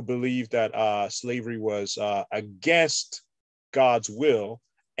 who believed that slavery was against God's will,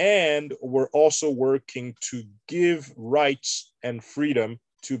 and were also working to give rights and freedom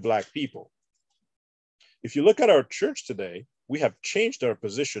to Black people. If you look at our church today, we have changed our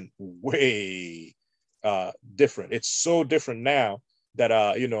position way different. It's so different now that,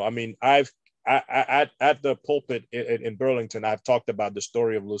 I've at the pulpit in Burlington, I've talked about the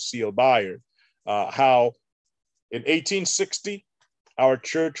story of Lucille Bayard, how in 1860, our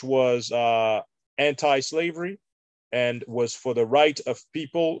church was anti-slavery and was for the right of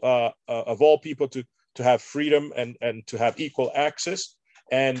people, of all people, to have freedom and to have equal access.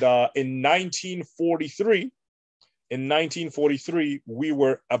 And in 1943, we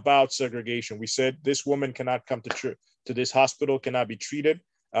were about segregation. We said this woman cannot come to church, to this hospital, cannot be treated.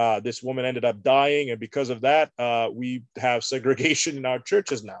 This woman ended up dying, and because of that, we have segregation in our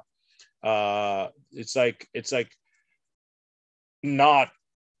churches now. It's like not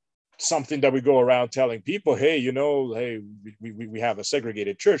something that we go around telling people, hey, we have a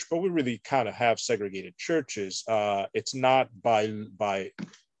segregated church, but we really kind of have segregated churches. It's not by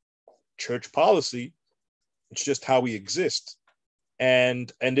church policy. It's just how we exist.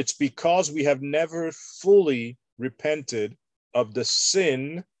 And it's because we have never fully repented of the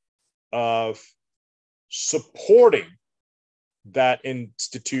sin of supporting that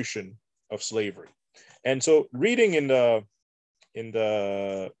institution of slavery. And so reading in the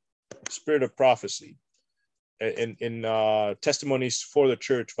Spirit of Prophecy, in Testimonies for the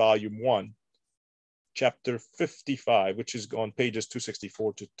Church, Volume 1, Chapter 55, which is on pages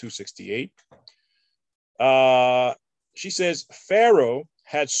 264 to 268, she says, Pharaoh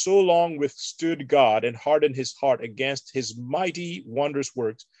had so long withstood God and hardened his heart against his mighty wondrous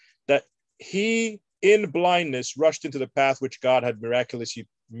works that he in blindness rushed into the path which God had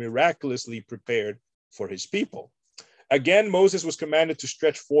miraculously prepared for his people. Again, Moses was commanded to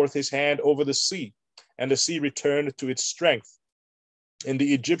stretch forth his hand over the sea, and the sea returned to its strength. And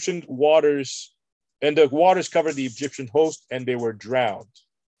the waters covered the Egyptian host, and they were drowned.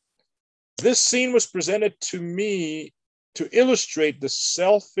 This scene was presented to me to illustrate the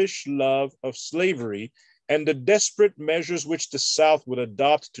selfish love of slavery and the desperate measures which the South would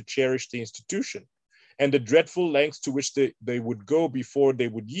adopt to cherish the institution, and the dreadful lengths to which they would go before they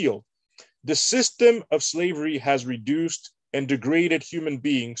would yield. The system of slavery has reduced and degraded human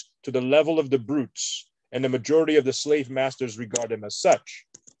beings to the level of the brutes, and the majority of the slave masters regard them as such.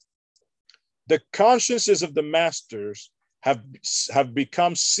 The consciences of the masters have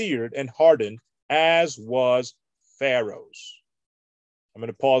become seared and hardened, as was Pharaoh's. I'm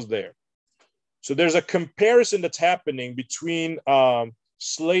going to pause there. So there's a comparison that's happening between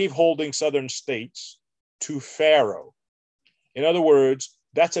slave-holding southern states to Pharaoh. In other words,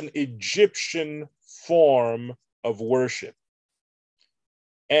 that's an Egyptian form of worship.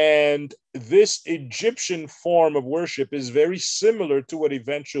 And this Egyptian form of worship is very similar to what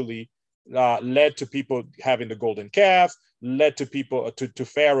eventually led to people having the golden calf, led to people to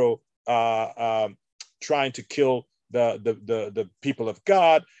Pharaoh trying to kill the people of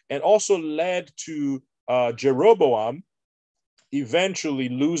God, and also led to Jeroboam eventually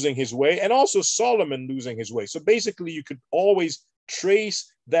losing his way, and also Solomon losing his way. So basically, you could always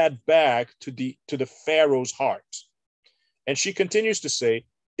trace that back to the Pharaoh's heart. And she continues to say,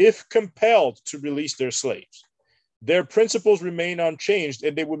 if compelled to release their slaves, their principles remain unchanged,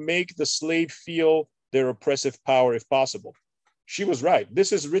 and they would make the slave feel their oppressive power if possible. She was right.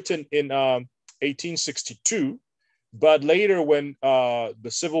 This is written in 1862. But later, when the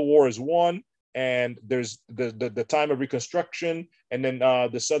Civil War is won, and there's the time of Reconstruction, and then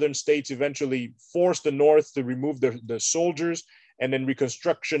the southern states eventually force the North to remove the soldiers, and then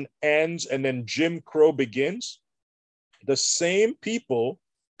Reconstruction ends, and then Jim Crow begins, the same people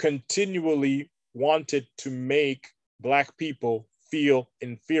continually wanted to make Black people feel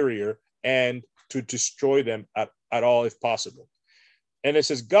inferior and to destroy them at all if possible. And it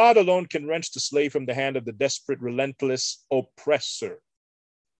says, God alone can wrench the slave from the hand of the desperate, relentless oppressor.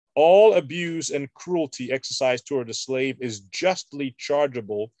 All abuse and cruelty exercised toward the slave is justly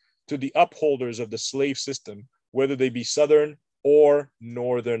chargeable to the upholders of the slave system, whether they be Southern or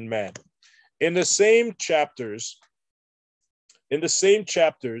Northern men. In the same chapters, that same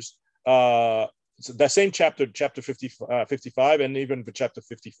chapter, chapter 55, and even for chapter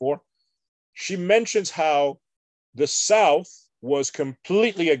 54, she mentions how the South was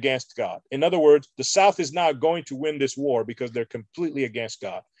completely against God. In other words, the South is not going to win this war because they're completely against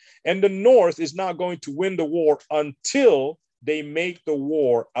God. And the North is not going to win the war until they make the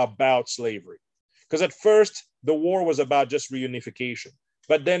war about slavery. Because at first, the war was about just reunification.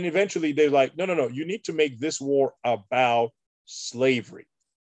 But then eventually they're like, no, you need to make this war about slavery.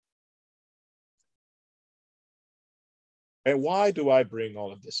 And why do I bring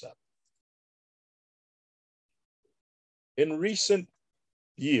all of this up? In recent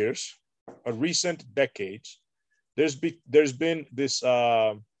years, or recent decades, there's been this.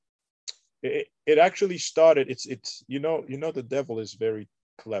 It actually started. It's you know the devil is very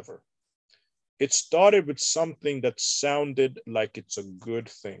clever. It started with something that sounded like it's a good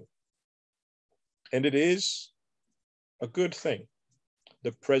thing, and it is a good thing: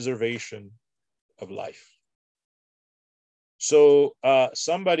 the preservation of life. So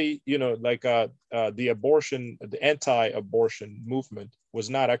somebody, the anti-abortion movement was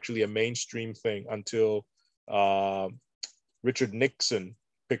not actually a mainstream thing until Richard Nixon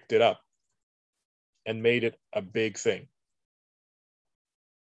picked it up and made it a big thing.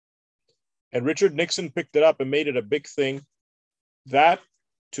 And Richard Nixon picked it up and made it a big thing. That,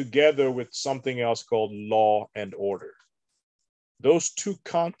 together with something else called law and order. Those two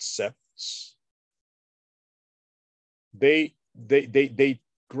concepts, they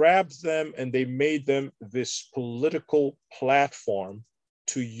grabbed them and they made them this political platform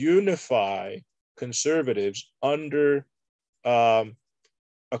to unify conservatives under a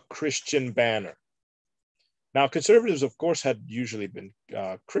Christian banner. Now, conservatives, of course, had usually been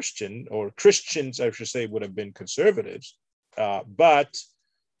Christian, or Christians, I should say, would have been conservatives. But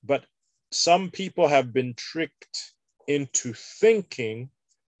some people have been tricked into thinking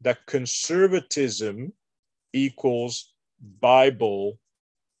that conservatism equals Bible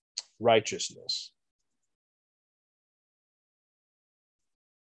righteousness.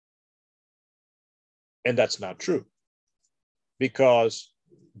 And that's not true, because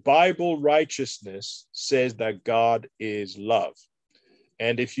Bible righteousness says that God is love.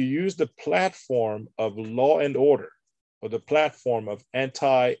 And if you use the platform of law and order, or the platform of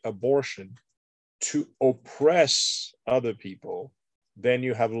anti-abortion to oppress other people, then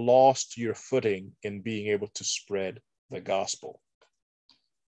you have lost your footing in being able to spread the gospel.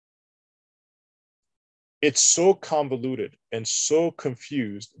 It's so convoluted and so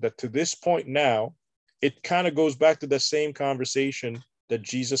confused that to this point now, it kind of goes back to the same conversation that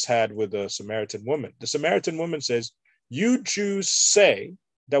Jesus had with the Samaritan woman. The Samaritan woman says, you Jews say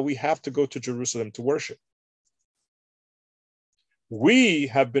that we have to go to Jerusalem to worship. We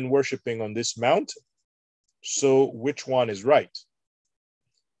have been worshiping on this mountain. So which one is right?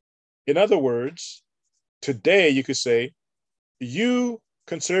 In other words, today you could say, you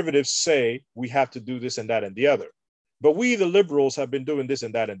conservatives say we have to do this and that and the other, but we, the liberals, have been doing this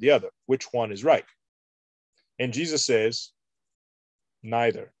and that and the other. Which one is right? And Jesus says,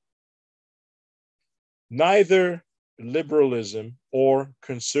 neither. Neither liberalism or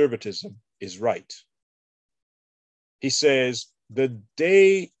conservatism is right. He says, the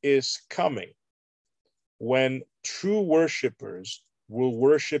day is coming when true worshipers will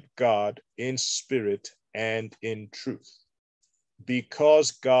worship God in spirit and in truth,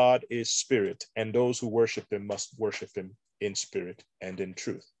 because God is spirit, and those who worship him must worship him in spirit and in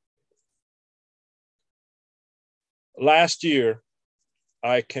truth. Last year,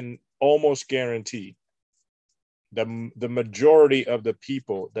 I can almost guarantee the majority of the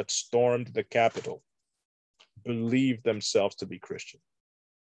people that stormed the Capitol believed themselves to be Christian.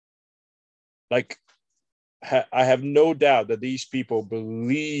 Like, I have no doubt that these people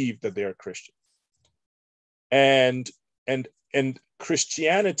believe that they are Christian. And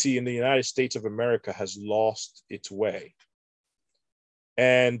Christianity in the United States of America has lost its way.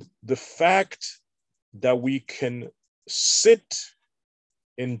 And the fact that we can sit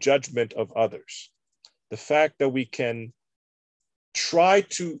in judgment of others, the fact that we can try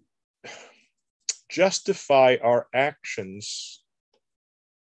to justify our actions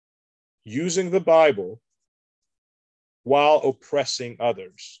using the Bible while oppressing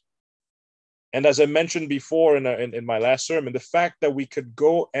others. And as I mentioned before in my last sermon, the fact that we could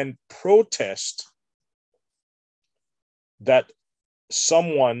go and protest that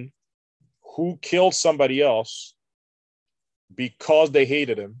someone who killed somebody else because they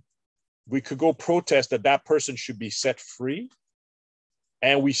hated him, we could go protest that that person should be set free,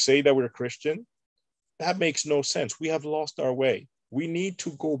 and we say that we're Christian. That makes no sense. We have lost our way. We need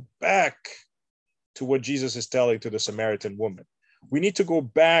to go back to what Jesus is telling to the Samaritan woman. We need to go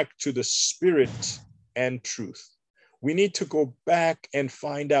back to the spirit and truth. We need to go back and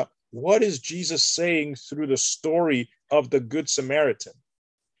find out, what is Jesus saying through the story of the Good Samaritan?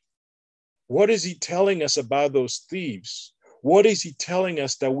 What is he telling us about those thieves? What is he telling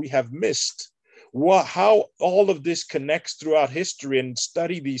us that we have missed? How all of this connects throughout history, and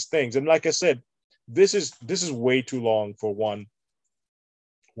study these things. And like I said, this is way too long for one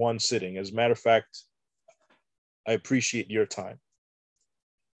sitting. As a matter of fact, I appreciate your time.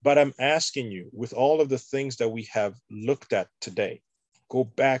 But I'm asking you, with all of the things that we have looked at today, go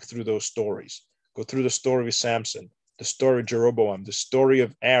back through those stories. Go through the story of Samson, the story of Jeroboam, the story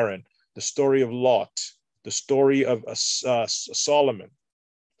of Aaron, the story of Lot, the story of Solomon.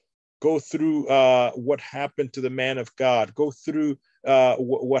 Go through what happened to the man of God. Go through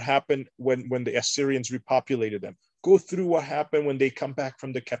what happened when the Assyrians repopulated them. Go through what happened when they come back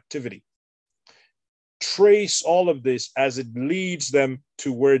from the captivity. Trace all of this as it leads them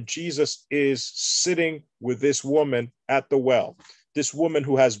to where Jesus is sitting with this woman at the well, this woman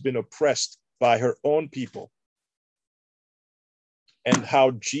who has been oppressed by her own people, and how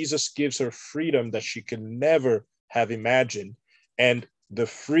Jesus gives her freedom that she can never have imagined. And the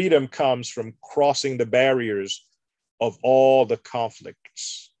freedom comes from crossing the barriers of all the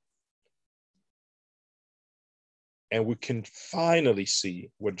conflicts. And we can finally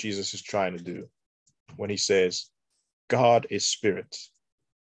see what Jesus is trying to do when he says, God is spirit.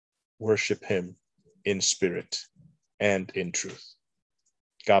 Worship him in spirit and in truth.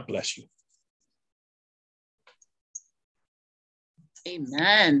 God bless you.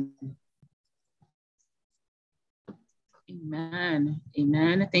 Amen. Amen.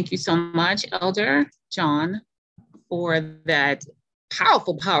 Amen. Thank you so much, Elder John, for that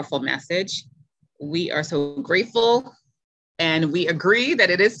powerful, powerful message. We are so grateful, and we agree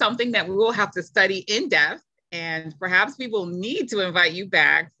that it is something that we will have to study in depth, and perhaps we will need to invite you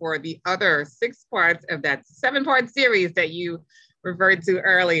back for the other 6 parts of that 7-part series that you referred to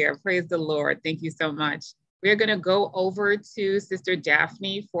earlier. Praise the Lord. Thank you so much. We're going to go over to Sister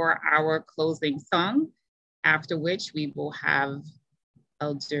Daphne for our closing song, after which we will have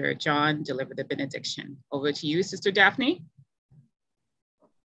Elder John deliver the benediction. Over to you, Sister Daphne.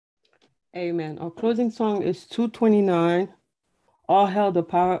 Amen. Our closing song is 229, All Hail the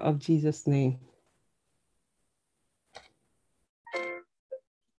Power of Jesus' Name.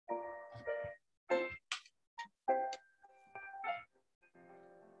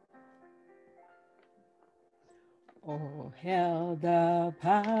 Oh, hail the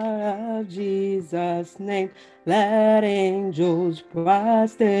power of Jesus' name. Let angels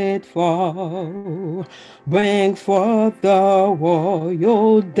prostrate fall. Bring forth the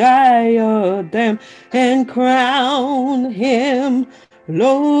royal diadem and crown him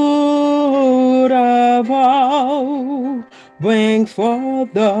Lord of all. Bring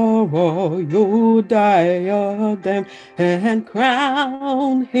forth the royal diadem and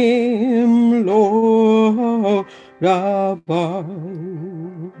crown him Lord of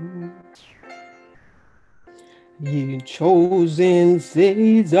all. Ye chosen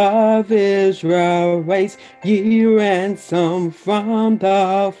seeds of Israel race, ye ransom from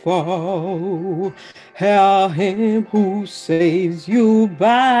the foe. Hail him who saves you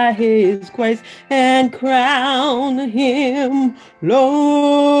by his grace, and crown him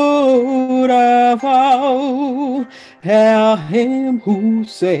Lord of all. Hail him who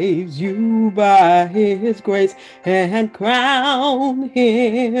saves you by his grace, and crown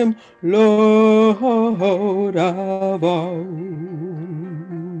him Lord of all.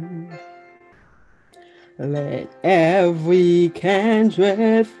 Let every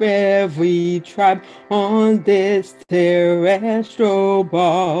kindred, every tribe on this terrestrial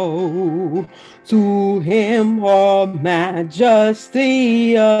bow to him all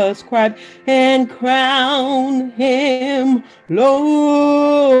majesty ascribe, and crown him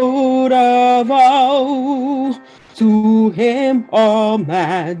Lord of all. To him all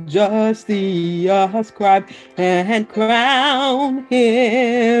majesty ascribe, and crown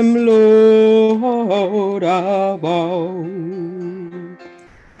him Lord of all.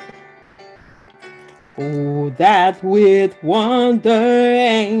 Oh, that with wonder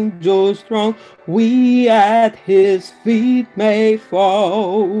angels throng, we at his feet may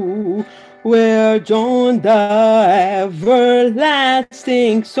fall. We'll join the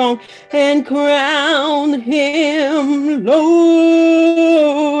everlasting song and crown him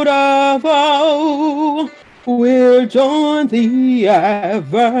Lord of all. We'll join the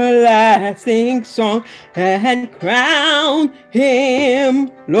everlasting song and crown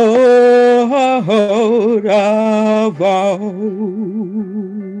him Lord of all.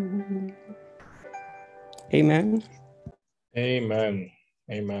 Amen. Amen.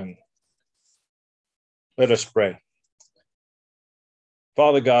 Amen. Let us pray.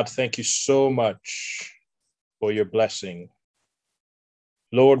 Father God, thank you so much for your blessing.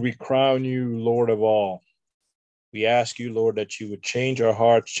 Lord, we crown you Lord of all. We ask you, Lord, that you would change our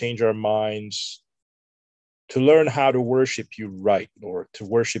hearts, change our minds, to learn how to worship you right, Lord, to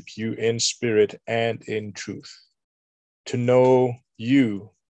worship you in spirit and in truth, to know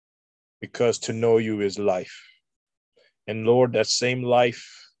you, because to know you is life. And Lord, that same life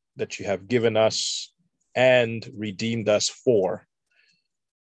that you have given us and redeemed us for,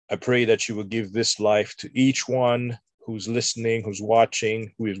 I pray that you will give this life to each one who's listening, who's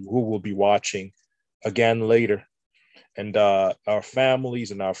watching, who will be watching again later. And our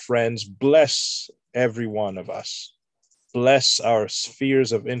families and our friends, bless every one of us. Bless our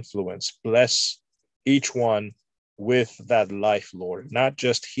spheres of influence. Bless each one with that life, Lord, not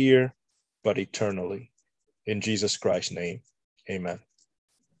just here, but eternally. In Jesus Christ's name, amen.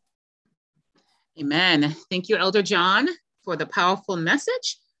 Amen. Thank you, Elder John, for the powerful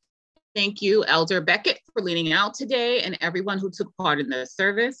message. Thank you, Elder Beckett, for leading out today, and everyone who took part in the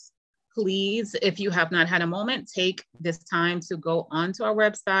service. Please, if you have not had a moment, take this time to go onto our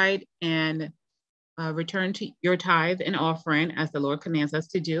website and return to your tithe and offering as the Lord commands us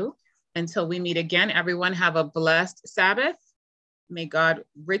to do. Until we meet again, everyone have a blessed Sabbath. May God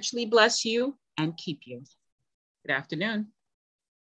richly bless you and keep you. Good afternoon.